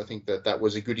Souls. I think that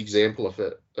was a good example of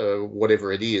it,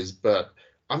 whatever it is. But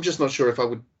I'm just not sure if I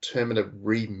would term it a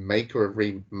remake or a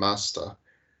remaster.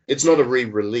 It's not a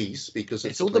re-release because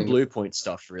It's all the Blue Point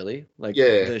stuff, really. Like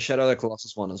Yeah. the Shadow of the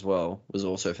Colossus one as well was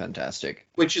also fantastic.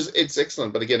 which is it's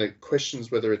excellent. But again, it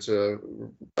questions whether it's a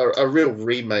real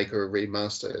remake or a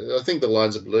remaster. I think the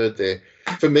lines are blurred there.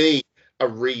 For me, a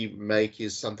remake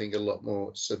is something a lot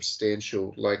more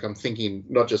substantial. Like I'm thinking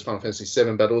not just Final Fantasy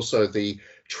VII, but also the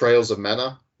Trails of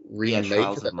Mana remake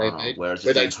Trials that of they Mana, made. where it's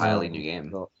where just an they- entirely new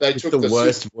game. They It's took the the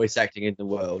worst voice acting in the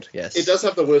world. Yes. It does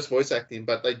have the worst voice acting,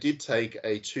 but they did take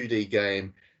a 2D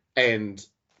game and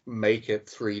make it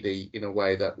 3D in a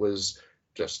way that was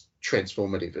just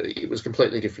transformative. It was a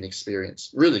completely different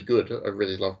experience. Really good. I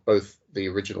really love both the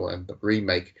original and the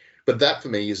remake. But that for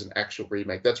me is an actual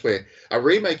remake. That's where a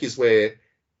remake is where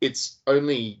it's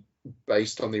only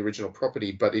based on the original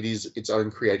property, but it is its own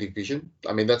creative vision.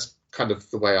 I mean, that's kind of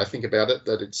the way I think about it,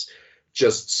 that it's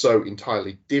just so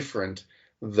entirely different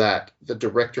that the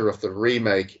director of the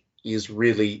remake is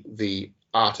really the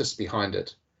artist behind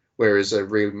it. Whereas a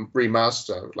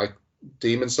remaster, like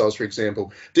Demon Souls, for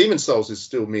example, Demon Souls is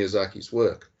still Miyazaki's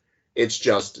work. It's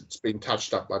been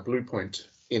touched up by Bluepoint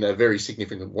in a very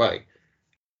significant way.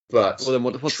 But Well, then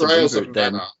what's the Trails of reboot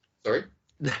then? Mana, sorry?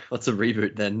 What's a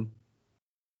reboot then?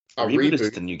 A Reboot is reboot.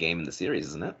 just a new game in the series,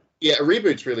 isn't it? Yeah, a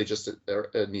reboot's really just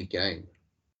a new game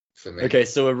for me. Okay,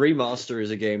 so a remaster is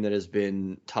a game that has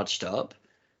been touched up.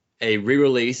 A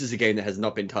re-release is a game that has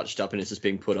not been touched up and it's just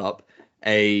being put up.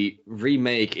 A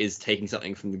remake is taking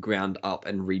something from the ground up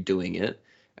and redoing it.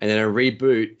 And then a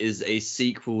reboot is a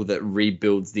sequel that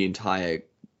rebuilds the entire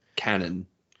canon.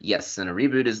 Yes, and a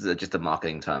reboot is just a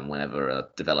marketing term whenever a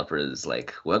developer is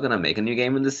like, we're going to make a new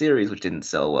game in the series, which didn't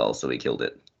sell well, so we killed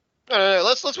it. No.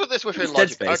 Let's put this within It's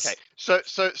Dead logic. Space.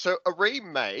 Okay, so a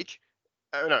remake.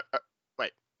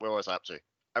 Wait, where was I up to?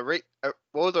 What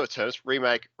were the terms?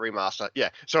 Remake, remaster. Yeah.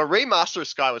 So a remaster is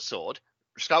Skyward Sword.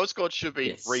 Skyward Sword should be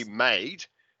Yes. remade,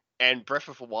 and Breath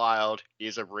of the Wild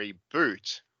is a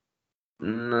reboot.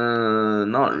 No,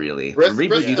 not really. Breath- A reboot,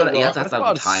 Breath you of the have to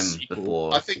Wild- have time sequel.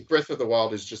 before. I think Breath of the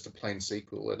Wild is just a plain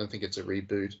sequel. I don't think it's a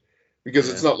reboot. Because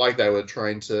Yeah. it's not like they were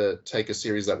trying to take a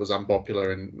series that was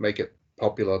unpopular and make it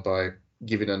popular by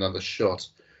giving it another shot.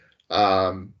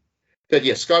 But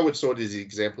yeah, Skyward Sword is the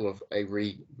example of a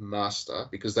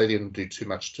remaster because they didn't do too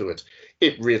much to it.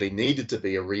 It really needed to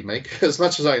be a remake. As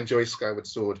much as I enjoy Skyward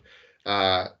Sword,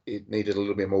 it needed a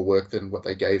little bit more work than what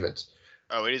they gave it.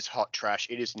 Oh, it is hot trash.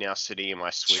 It is now sitting in my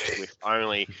Switch with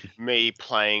only me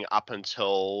playing up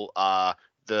until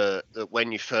the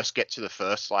when you first get to the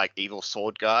first like evil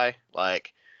sword guy,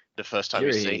 like the first time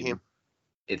you see him.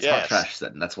 It's Yes. hot trash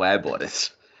then. That's why I bought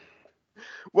it.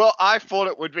 Well, I thought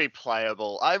it would be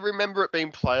playable. I remember it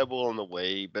being playable on the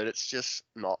Wii, but it's just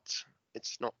not.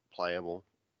 It's not playable.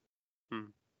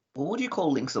 What would you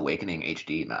call Link's Awakening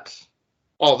HD, Matt?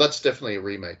 Oh, that's definitely a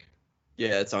remake.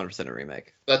 Yeah, it's 100% a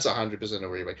remake. That's 100% a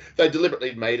remake. They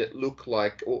deliberately made it look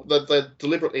like, or they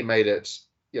deliberately made it,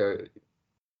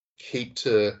 keep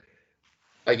to,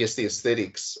 I guess, the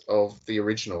aesthetics of the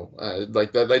original.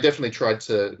 Like they definitely tried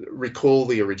to recall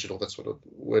the original. That's what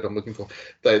word I'm looking for.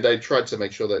 They tried to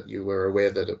make sure that you were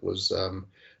aware that it was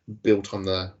built on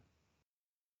the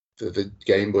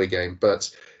Game Boy game,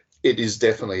 but it is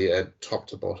definitely a top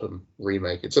to bottom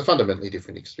remake. It's a fundamentally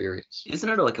different experience. Isn't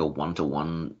it like a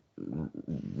 1-to-1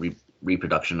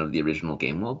 reproduction of the original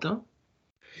game world, though?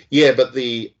 Yeah, but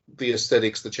the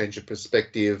aesthetics, the change of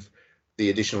perspective,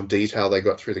 the additional detail they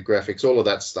got through the graphics, all of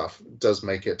that stuff does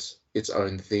make it its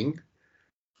own thing.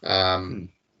 For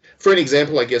an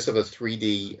example, I guess, of a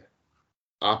 3D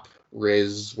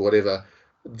up-res, whatever,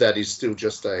 that is still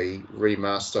just a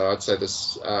remaster, I'd say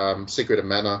this Secret of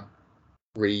Mana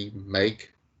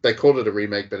remake. They called it a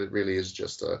remake, but it really is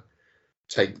just a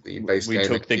take the base game. We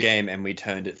took the game and we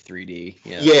turned it 3D.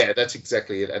 Yeah, that's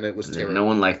exactly it, and it was terrible. No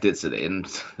one liked it, so we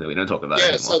don't talk about it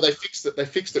anymore. So they fixed it. They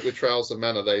fixed it with Trials of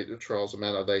Mana. They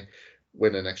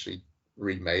went and actually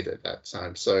remade it that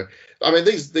time. So I mean,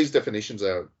 these definitions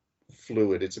are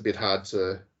fluid. It's a bit hard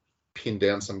to pin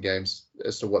down some games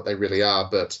as to what they really are,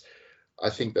 but I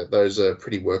think that those are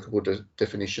pretty workable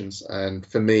definitions. And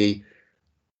for me,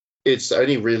 it's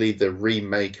only really the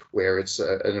remake where it's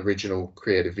an original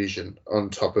creative vision on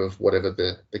top of whatever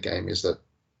the game is that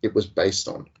it was based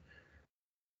on.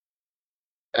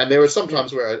 And there are some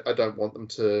times where I don't want them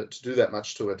to do that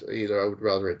much to it either. I would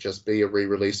rather it just be a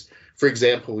re-release. For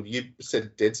example, you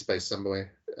said Dead Space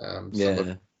somewhere. I'm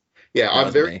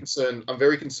very concerned. I'm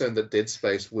very concerned that Dead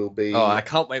Space will be. Oh, I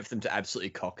can't wait for them to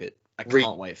absolutely cock it. I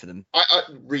can't wait for them.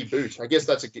 Reboot. I guess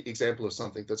that's an example of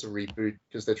something that's a reboot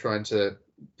because they're trying to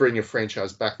bring a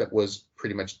franchise back that was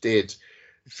pretty much dead.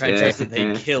 Franchise that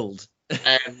they killed.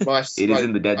 And it is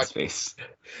in the dead space.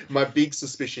 My big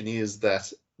suspicion is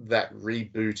that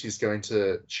reboot is going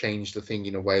to change the thing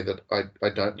in a way that I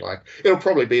don't like. It'll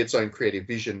probably be its own creative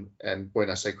vision, and when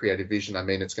I say creative vision, I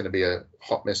mean it's going to be a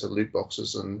hot mess of loot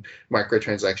boxes and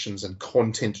microtransactions and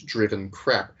content-driven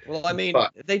crap. Well, I mean,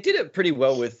 they did it pretty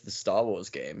well with the Star Wars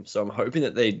game, so I'm hoping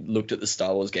that they looked at the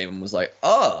Star Wars game and was like,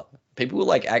 people will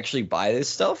like actually buy this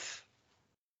stuff?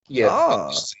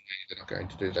 Yeah, they're not going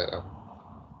to do that.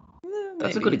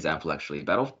 That's a good example, actually.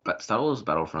 Star Wars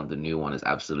Battlefront, the new one, is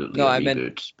absolutely a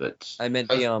reboot. But I meant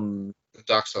the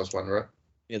Dark Souls one, right?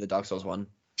 Yeah, the Dark Souls one.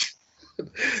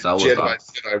 Star Wars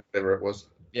Jedi, whatever it was.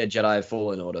 Yeah, Jedi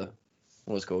Fallen Order.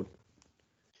 What was it called?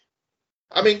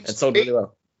 I mean, it sold really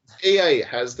well. EA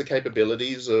has the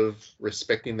capabilities of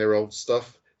respecting their old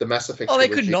stuff. The Mass Effect. They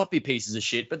could not be pieces of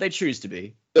shit, but they choose to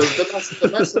be.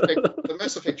 The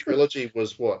Mass Effect trilogy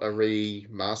was what, a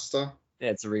remaster? Yeah,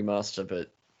 it's a remaster,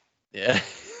 but. Yeah,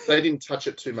 they didn't touch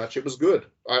it too much. It was good.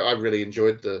 I really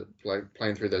enjoyed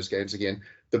playing through those games again.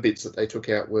 The bits that they took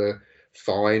out were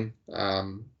fine.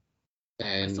 And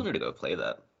I still need to go play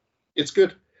that. It's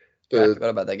good. I forgot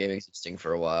about that game existing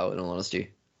for a while. In all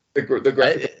honesty, the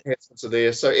graphic enhancements are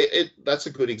there, so that's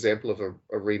a good example of a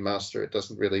remaster. It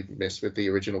doesn't really mess with the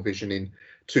original vision in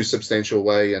too substantial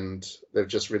way, and they've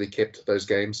just really kept those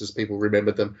games as people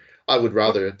remembered them. I would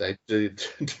rather they do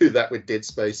that with Dead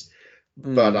Space.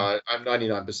 But I'm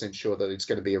 99% sure that it's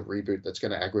going to be a reboot that's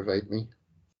going to aggravate me.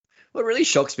 What really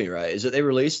shocks me, right, is that they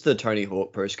released the Tony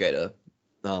Hawk Pro Skater,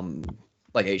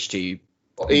 like HD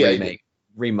remake,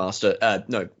 remaster.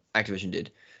 No, Activision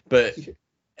did. But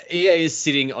EA is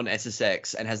sitting on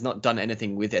SSX and has not done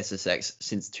anything with SSX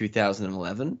since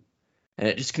 2011. And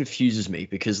it just confuses me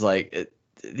because, like,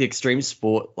 the extreme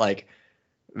sport, like,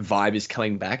 vibe is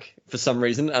coming back for some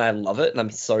reason, and I love it, and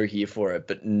I'm so here for it,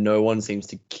 but no one seems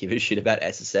to give a shit about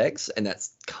SSX, and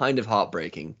that's kind of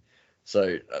heartbreaking.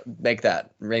 So make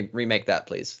that, remake that,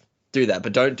 please. Do that,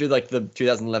 but don't do like the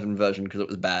 2011 version because it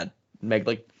was bad. Make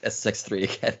like SSX 3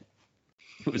 again.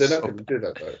 They're not going to do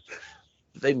that, though.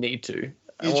 They need to.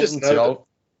 You just know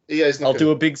I'll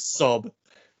do a big sob.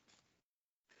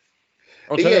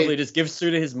 Alternatively, just give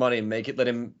Suda his money and let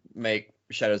him make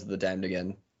Shadows of the Damned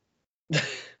again.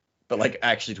 but like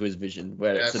actually to his vision,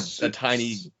 where Yeah, it's a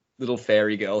tiny little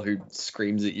fairy girl who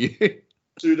screams at you.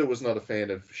 Suda was not a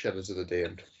fan of Shadows of the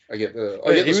Damned. I get the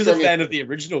He was a strong fan of the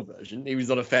original version. He was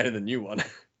not a fan of the new one.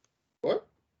 what?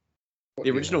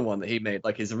 The original one that he made,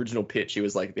 like his original pitch, he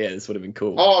was like, "Yeah, this would have been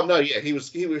cool." Oh no, yeah, he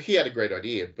had a great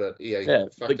idea, but yeah,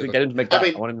 like, fucked it get up. him to make that. I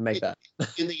mean, I want him to make that.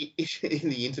 in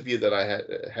the interview that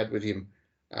I had with him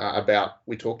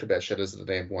we talked about Shadows of the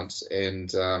Damned once, and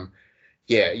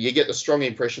yeah, you get the strong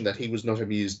impression that he was not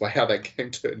amused by how that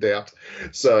game turned out.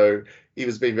 So he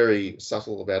was being very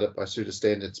subtle about it by Suda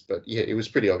standards, but yeah, it was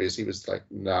pretty obvious. He was like,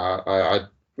 "Nah, I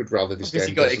would rather this Because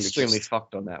game." he got doesn't extremely exist."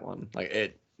 fucked on that one. Like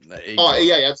it. Oh,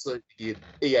 EA absolutely did.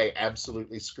 EA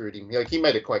absolutely screwed him. Like, he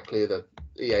made it quite clear that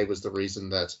EA was the reason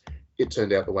that it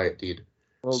turned out the way it did.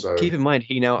 Well, So keep in mind,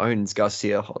 he now owns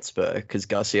Garcia Hotspur because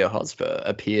Garcia Hotspur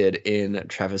appeared in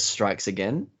Travis Strikes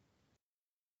Again.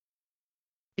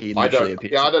 He I literally don't.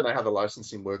 appears. Yeah, I don't know how the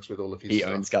licensing works with all of his. He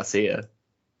stuff. owns Garcia.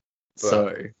 But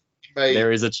So May-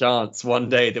 there is a chance one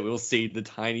day that we'll see the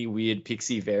tiny, weird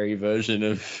pixie fairy version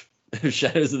of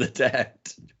Shadows of the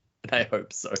Damned. And I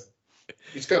hope so.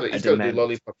 he's got to do demand-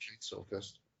 Lollipop Chainsaw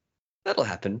first. That'll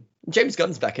happen. James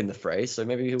Gunn's back in the fray, so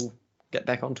maybe he'll get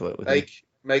back onto it with him.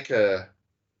 Make a.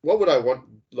 What would I want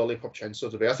Lollipop Chainsaw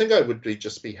to be? I think I would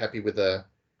just be happy with a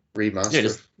remaster. Yeah,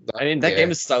 just- of that. I mean, that Yeah.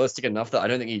 game is stylistic enough that I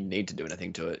don't think you need to do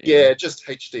anything to it. you know? Yeah, just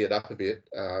HD it up a bit.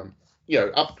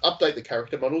 Update the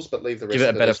character models, but leave the rest. Give it a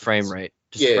of better as frame is. rate.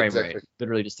 Just Yeah, frame exactly. rate.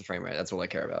 Literally just the frame rate. That's all I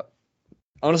care about.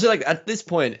 Honestly, like at this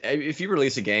point, if you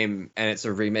release a game and it's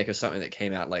a remake of something that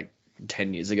came out like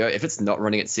 10 years ago, if it's not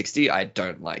running at 60, I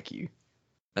don't like you.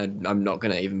 And I'm not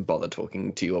going to even bother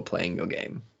talking to you or playing your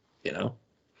game, you know?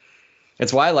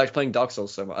 It's why I liked playing Dark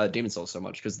Souls Demon Souls so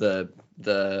much, because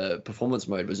the performance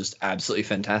mode was just absolutely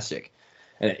fantastic.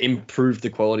 And it improved the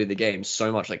quality of the game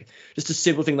so much. Like, just a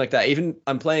simple thing like that. Even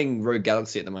I'm playing Rogue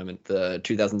Galaxy at the moment, the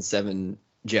 2007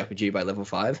 JRPG by Level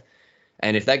 5.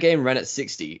 And if that game ran at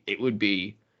 60, it would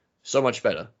be so much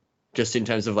better, just in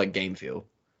terms of like game feel.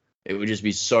 It would just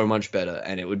be so much better,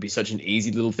 and it would be such an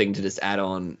easy little thing to just add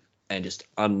on and just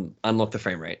unlock the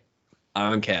frame rate. I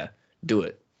don't care. Do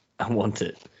it. I want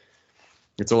it.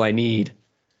 It's all I need.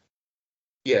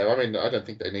 Yeah, I mean, I don't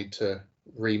think they need to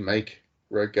remake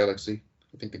Rogue Galaxy.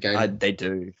 I think the game. They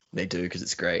do, because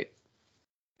it's great.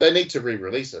 They need to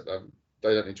re-release it.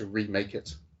 They don't need to remake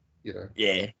it. You know.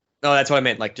 Yeah. No, that's what I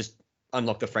meant. Like, just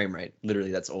unlock the frame rate.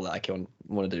 Literally, that's all that I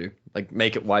want to do. Like,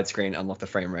 make it widescreen, unlock the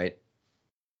frame rate.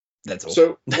 That's all.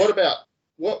 So,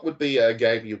 what would be a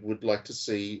game you would like to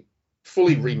see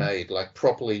fully remade, like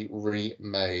properly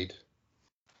remade?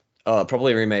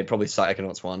 Probably remade. Probably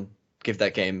Psychonauts 1. Give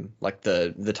that game like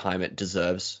the time it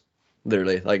deserves.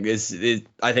 Literally, like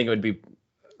I think it would be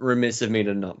remiss of me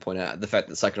to not point out the fact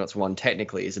that Psychonauts 1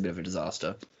 technically is a bit of a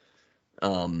disaster.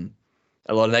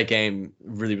 A lot of that game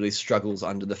really, really struggles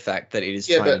under the fact that it is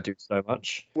trying to do so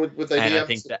much. Would they And be I able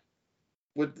think to, that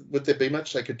would there be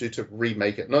much they could do to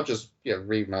remake it, not just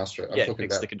remaster it? I'm talking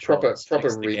fix about the controls, proper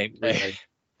fix the gameplay. remake.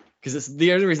 Because it's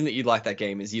the only reason that you like that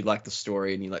game is you like the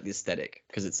story and you like the aesthetic.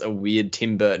 Because it's a weird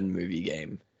Tim Burton movie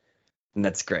game, and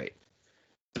that's great.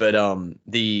 But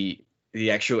the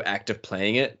actual act of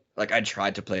playing it, like I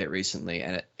tried to play it recently,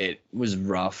 and it was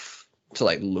rough to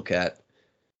like look at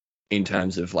in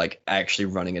terms of like actually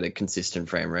running at a consistent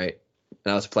frame rate.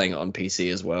 And I was playing it on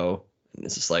PC as well, and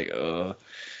it's just like,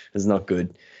 it's not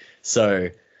good. So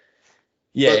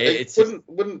yeah, But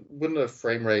wouldn't a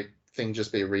frame rate thing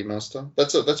just be a remaster?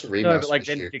 That's a remaster. No, but like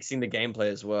issue. then fixing the gameplay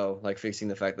as well, like fixing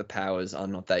the fact that powers are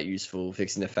not that useful,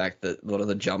 fixing the fact that a lot of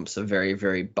the jumps are very,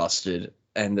 very busted,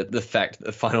 and that the fact that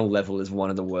the final level is one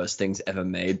of the worst things ever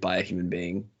made by a human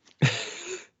being.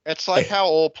 It's like how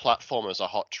all platformers are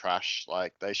hot trash.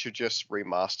 Like, they should just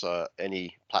remaster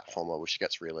any platformer which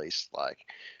gets released. Like,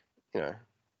 you know.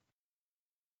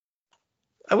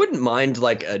 I wouldn't mind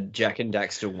like a Jack and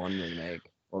Daxter 1 remake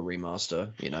or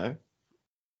remaster, you know?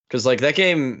 Because like that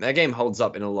game holds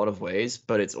up in a lot of ways,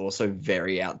 but it's also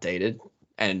very outdated,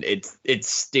 and it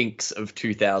stinks of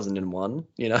 2001,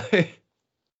 you know? Like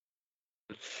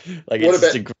it's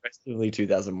just aggressively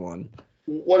 2001.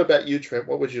 What about you, Trent?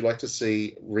 What would you like to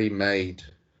see remade?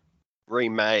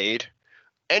 Remade.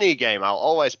 Any game, I'll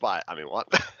always buy it. I mean, what?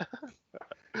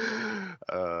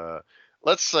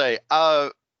 Let's say,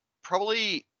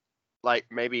 probably, like,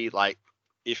 maybe, like,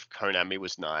 if Konami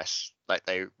was nice, like,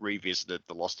 they revisited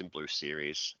the Lost in Blue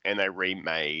series, and they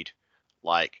remade,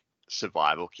 like,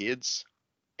 Survival Kids,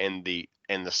 and the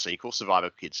sequel, Survival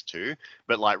Kids 2,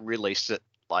 but, like, released it,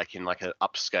 like, in, like, an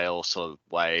upscale sort of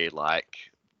way, like,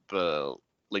 the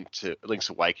Link's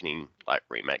Awakening like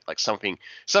remake, like something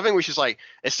which is like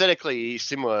aesthetically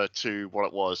similar to what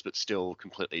it was, but still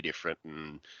completely different,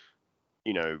 and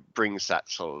brings that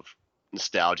sort of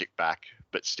nostalgic back,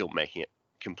 but still making it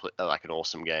complete like an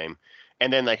awesome game.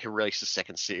 And then they can release the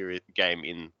second series game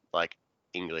in like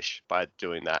English by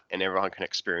doing that, and everyone can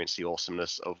experience the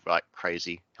awesomeness of like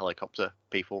crazy helicopter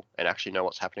people and actually know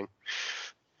what's happening.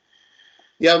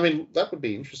 Yeah, I mean, that would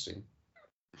be interesting.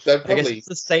 They'd I guess probably, it's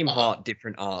the same heart,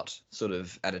 different art sort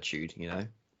of attitude,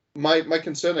 my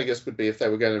concern, I guess, would be if they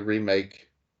were going to remake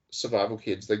Survival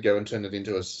Kids, they'd go and turn it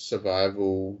into a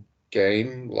survival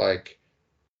game, like,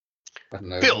 I don't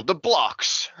know, Build the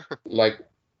blocks. like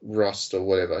Rust or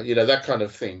whatever, that kind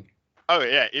of thing. Oh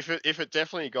yeah, if it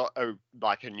definitely got a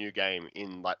new game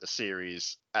in like the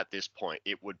series at this point,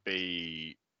 it would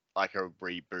be like a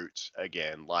reboot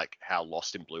again, like how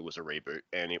Lost in Blue was a reboot,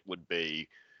 and it would be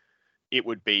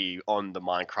on the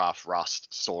Minecraft Rust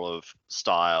sort of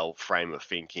style frame of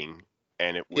thinking,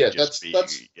 and it would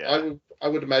I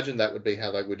would imagine that would be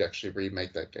how they would actually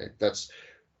remake that game. That's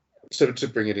sort of to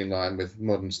bring it in line with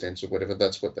modern stance or whatever.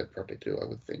 That's what they'd probably do, I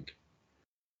would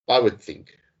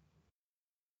think.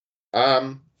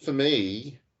 For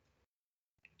me,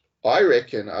 I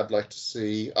reckon I'd like to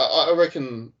see. I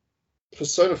reckon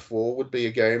Persona 4 would be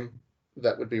a game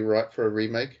that would be right for a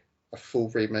remake, a full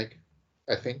remake,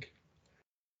 I think,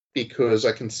 because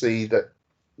I can see that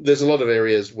there's a lot of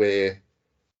areas where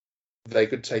they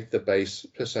could take the base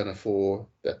Persona 4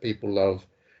 that people love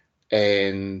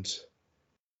and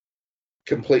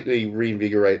completely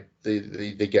reinvigorate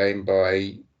the game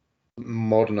by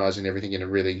modernizing everything in a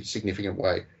really significant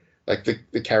way. Like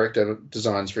the character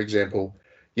designs, for example,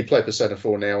 you play Persona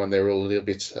 4 now and they're all a little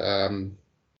bit,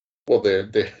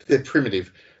 they're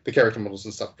primitive. The character models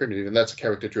and stuff are primitive, and that's a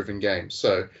character-driven game.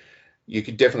 So you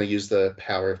could definitely use the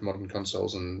power of modern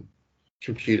consoles and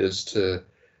computers to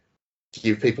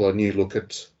give people a new look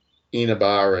at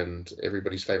Inabar and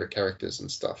everybody's favorite characters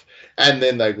and stuff. And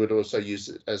then they would also use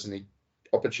it as an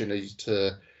opportunity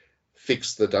to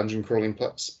fix the dungeon crawling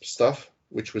stuff,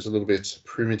 which was a little bit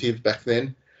primitive back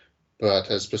then.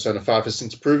 But as Persona 5 has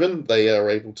since proven, they are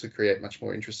able to create much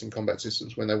more interesting combat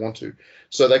systems when they want to.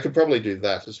 So they could probably do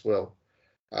that as well.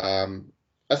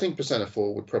 I think Persona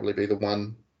 4 would probably be the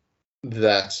one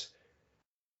that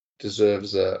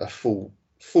deserves a full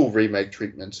remake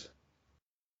treatment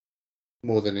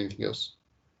more than anything else.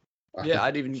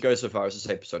 I'd even go so far as to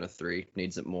say Persona 3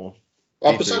 needs it more.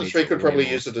 Persona 3 could probably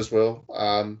use it as well,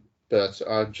 but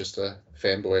I'm just a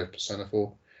fanboy of Persona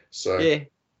 4. So yeah.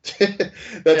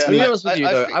 That's to be honest with you,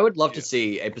 though, think, I would love to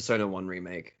see a Persona 1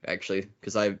 remake, actually,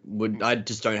 because I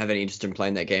just don't have any interest in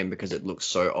playing that game because it looks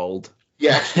so old.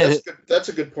 Yeah, actually, that's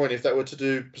a good point. If they were to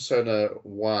do Persona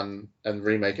 1 and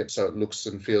remake it so it looks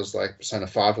and feels like Persona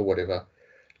 5 or whatever,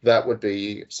 that would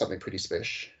be something pretty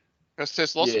special. Because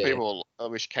there's lots of people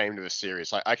which came to the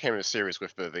series. Like I came to the series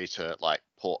with the Vita, like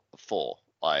port 4,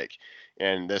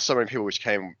 and there's so many people which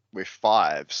came with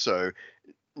 5. So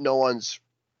no one's,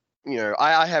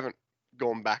 I haven't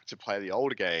gone back to play the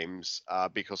older games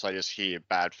because I just hear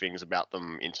bad things about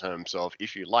them in terms of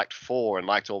if you liked 4 and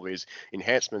liked all these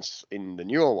enhancements in the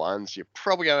newer ones, you're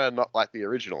probably gonna not like the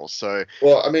originals. So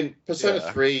well, I mean, Persona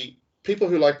 3. People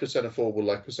who like Persona 4 will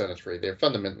like Persona 3. They're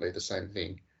fundamentally the same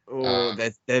thing. Oh,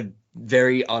 they're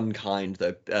very unkind,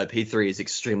 though. P3 is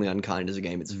extremely unkind as a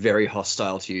game. It's very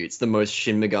hostile to you. It's the most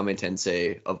Shin Megami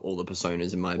Tensei of all the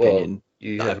Personas, in my opinion,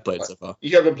 that I've played so far.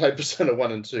 You haven't played Persona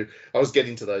 1 and 2. I was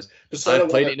getting to those. I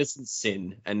played Innocent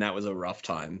Sin, and that was a rough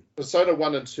time. Persona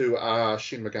 1 and 2 are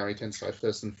Shin Megami Tensei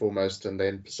first and foremost, and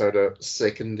then Persona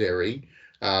secondary.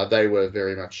 They were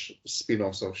very much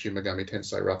spin-offs of Shin Megami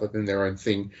Tensei rather than their own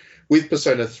thing. With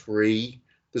Persona 3,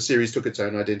 the series took its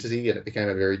own identity and it became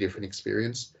a very different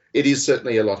experience. It is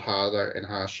certainly a lot harder and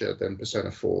harsher than Persona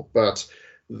 4, but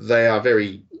they are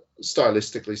very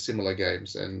stylistically similar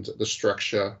games, and the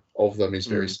structure of them is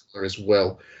very similar as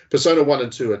well. Persona 1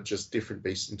 and 2 are just different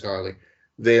beasts entirely.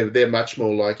 They're much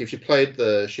more like, if you played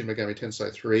the Shin Megami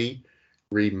Tensei 3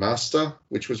 remaster,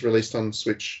 which was released on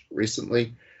Switch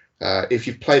recently, if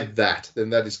you've played that, then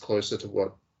that is closer to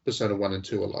what Persona 1 and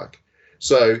 2 are like.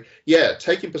 So, yeah,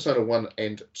 taking Persona 1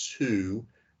 and 2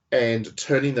 and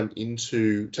turning them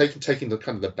into, taking the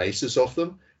kind of the basis of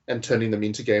them and turning them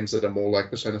into games that are more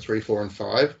like Persona 3, 4, and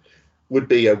 5 would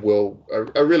be a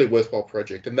really worthwhile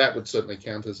project. And that would certainly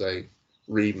count as a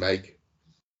remake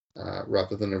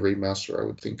rather than a remaster, I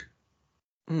would think.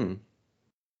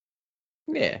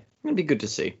 Yeah, it'd be good to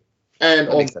see. And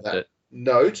on that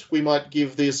note, we might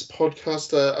give this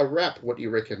podcast a wrap. What do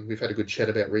you reckon? We've had a good chat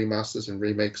about remasters and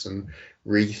remakes and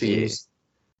re-themes,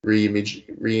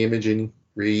 re-imaging.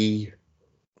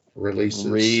 releases.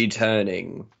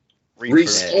 Returning.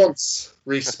 Response.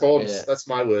 Yeah. That's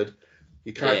my word.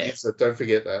 You can't Yeah. use it. Don't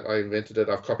forget that. I invented it.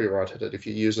 I've copyrighted it. If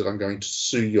you use it, I'm going to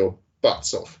sue your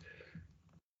butts off.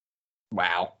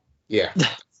 Wow. Yeah,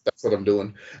 that's what I'm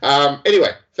doing.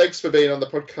 Anyway, thanks for being on the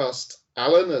podcast,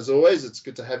 Alan. As always, it's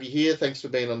good to have you here. Thanks for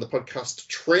being on the podcast,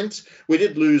 Trent. We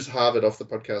did lose Harvard off the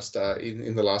podcast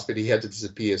in the last bit. He had to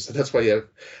disappear, so that's why you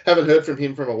haven't heard from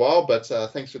him for a while. But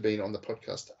thanks for being on the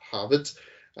podcast, Harvard.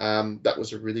 That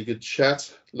was a really good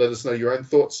chat. Let us know your own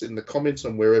thoughts in the comments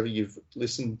on wherever you've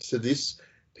listened to this,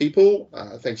 people.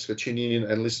 Thanks for tuning in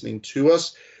and listening to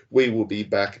us. We will be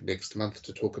back next month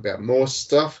to talk about more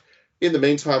stuff. In the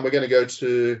meantime, we're going to go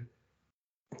to...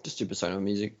 Just do Persona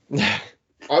music.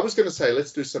 I was going to say,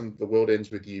 let's do some The World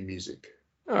Ends With You music.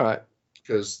 All right.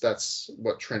 Because that's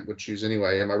what Trent would choose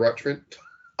anyway. Am I right, Trent?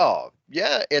 Oh,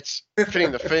 yeah, it's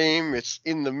fitting the theme. It's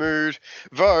in the mood.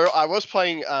 Though I was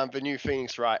playing the new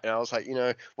Phoenix Wright, and I was like,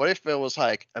 what if there was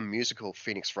like a musical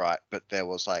Phoenix Wright, but there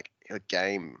was like a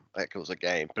game, but it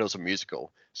was a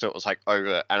musical. So it was like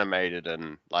over animated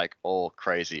and like all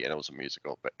crazy, and it was a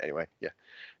musical. But anyway, yeah.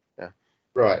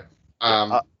 Right.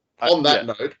 On that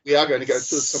note, we are going to go to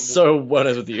some... So what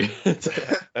is with you?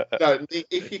 No,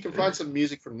 if you can find some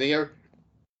music from Neo,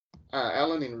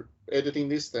 Alan, in editing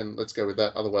this, then let's go with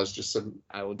that. Otherwise, just some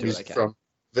I will do music what I can. from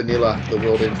Vanilla, The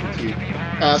World Ends With You.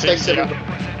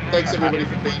 Thanks everybody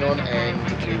for being on,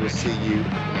 and we will see you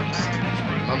next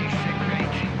month.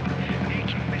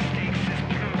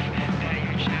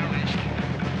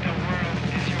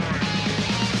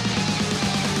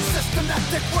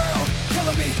 Systematic world,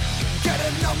 killing me.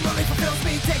 Getting no relief fulfills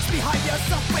me, takes me higher,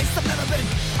 someplace I've never been.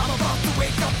 I'm about to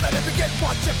wake up, let it begin,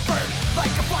 watch it burn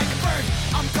like a fire burn.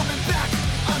 I'm coming back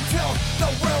until the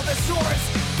world is yours,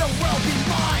 the world be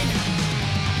mine.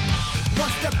 One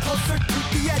step closer to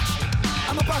the edge,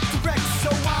 I'm about to wreck,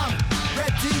 so I'm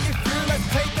ready. If you're let's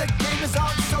play, the game is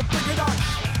on, so bring it on.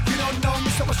 You don't know me,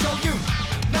 so I'll show you.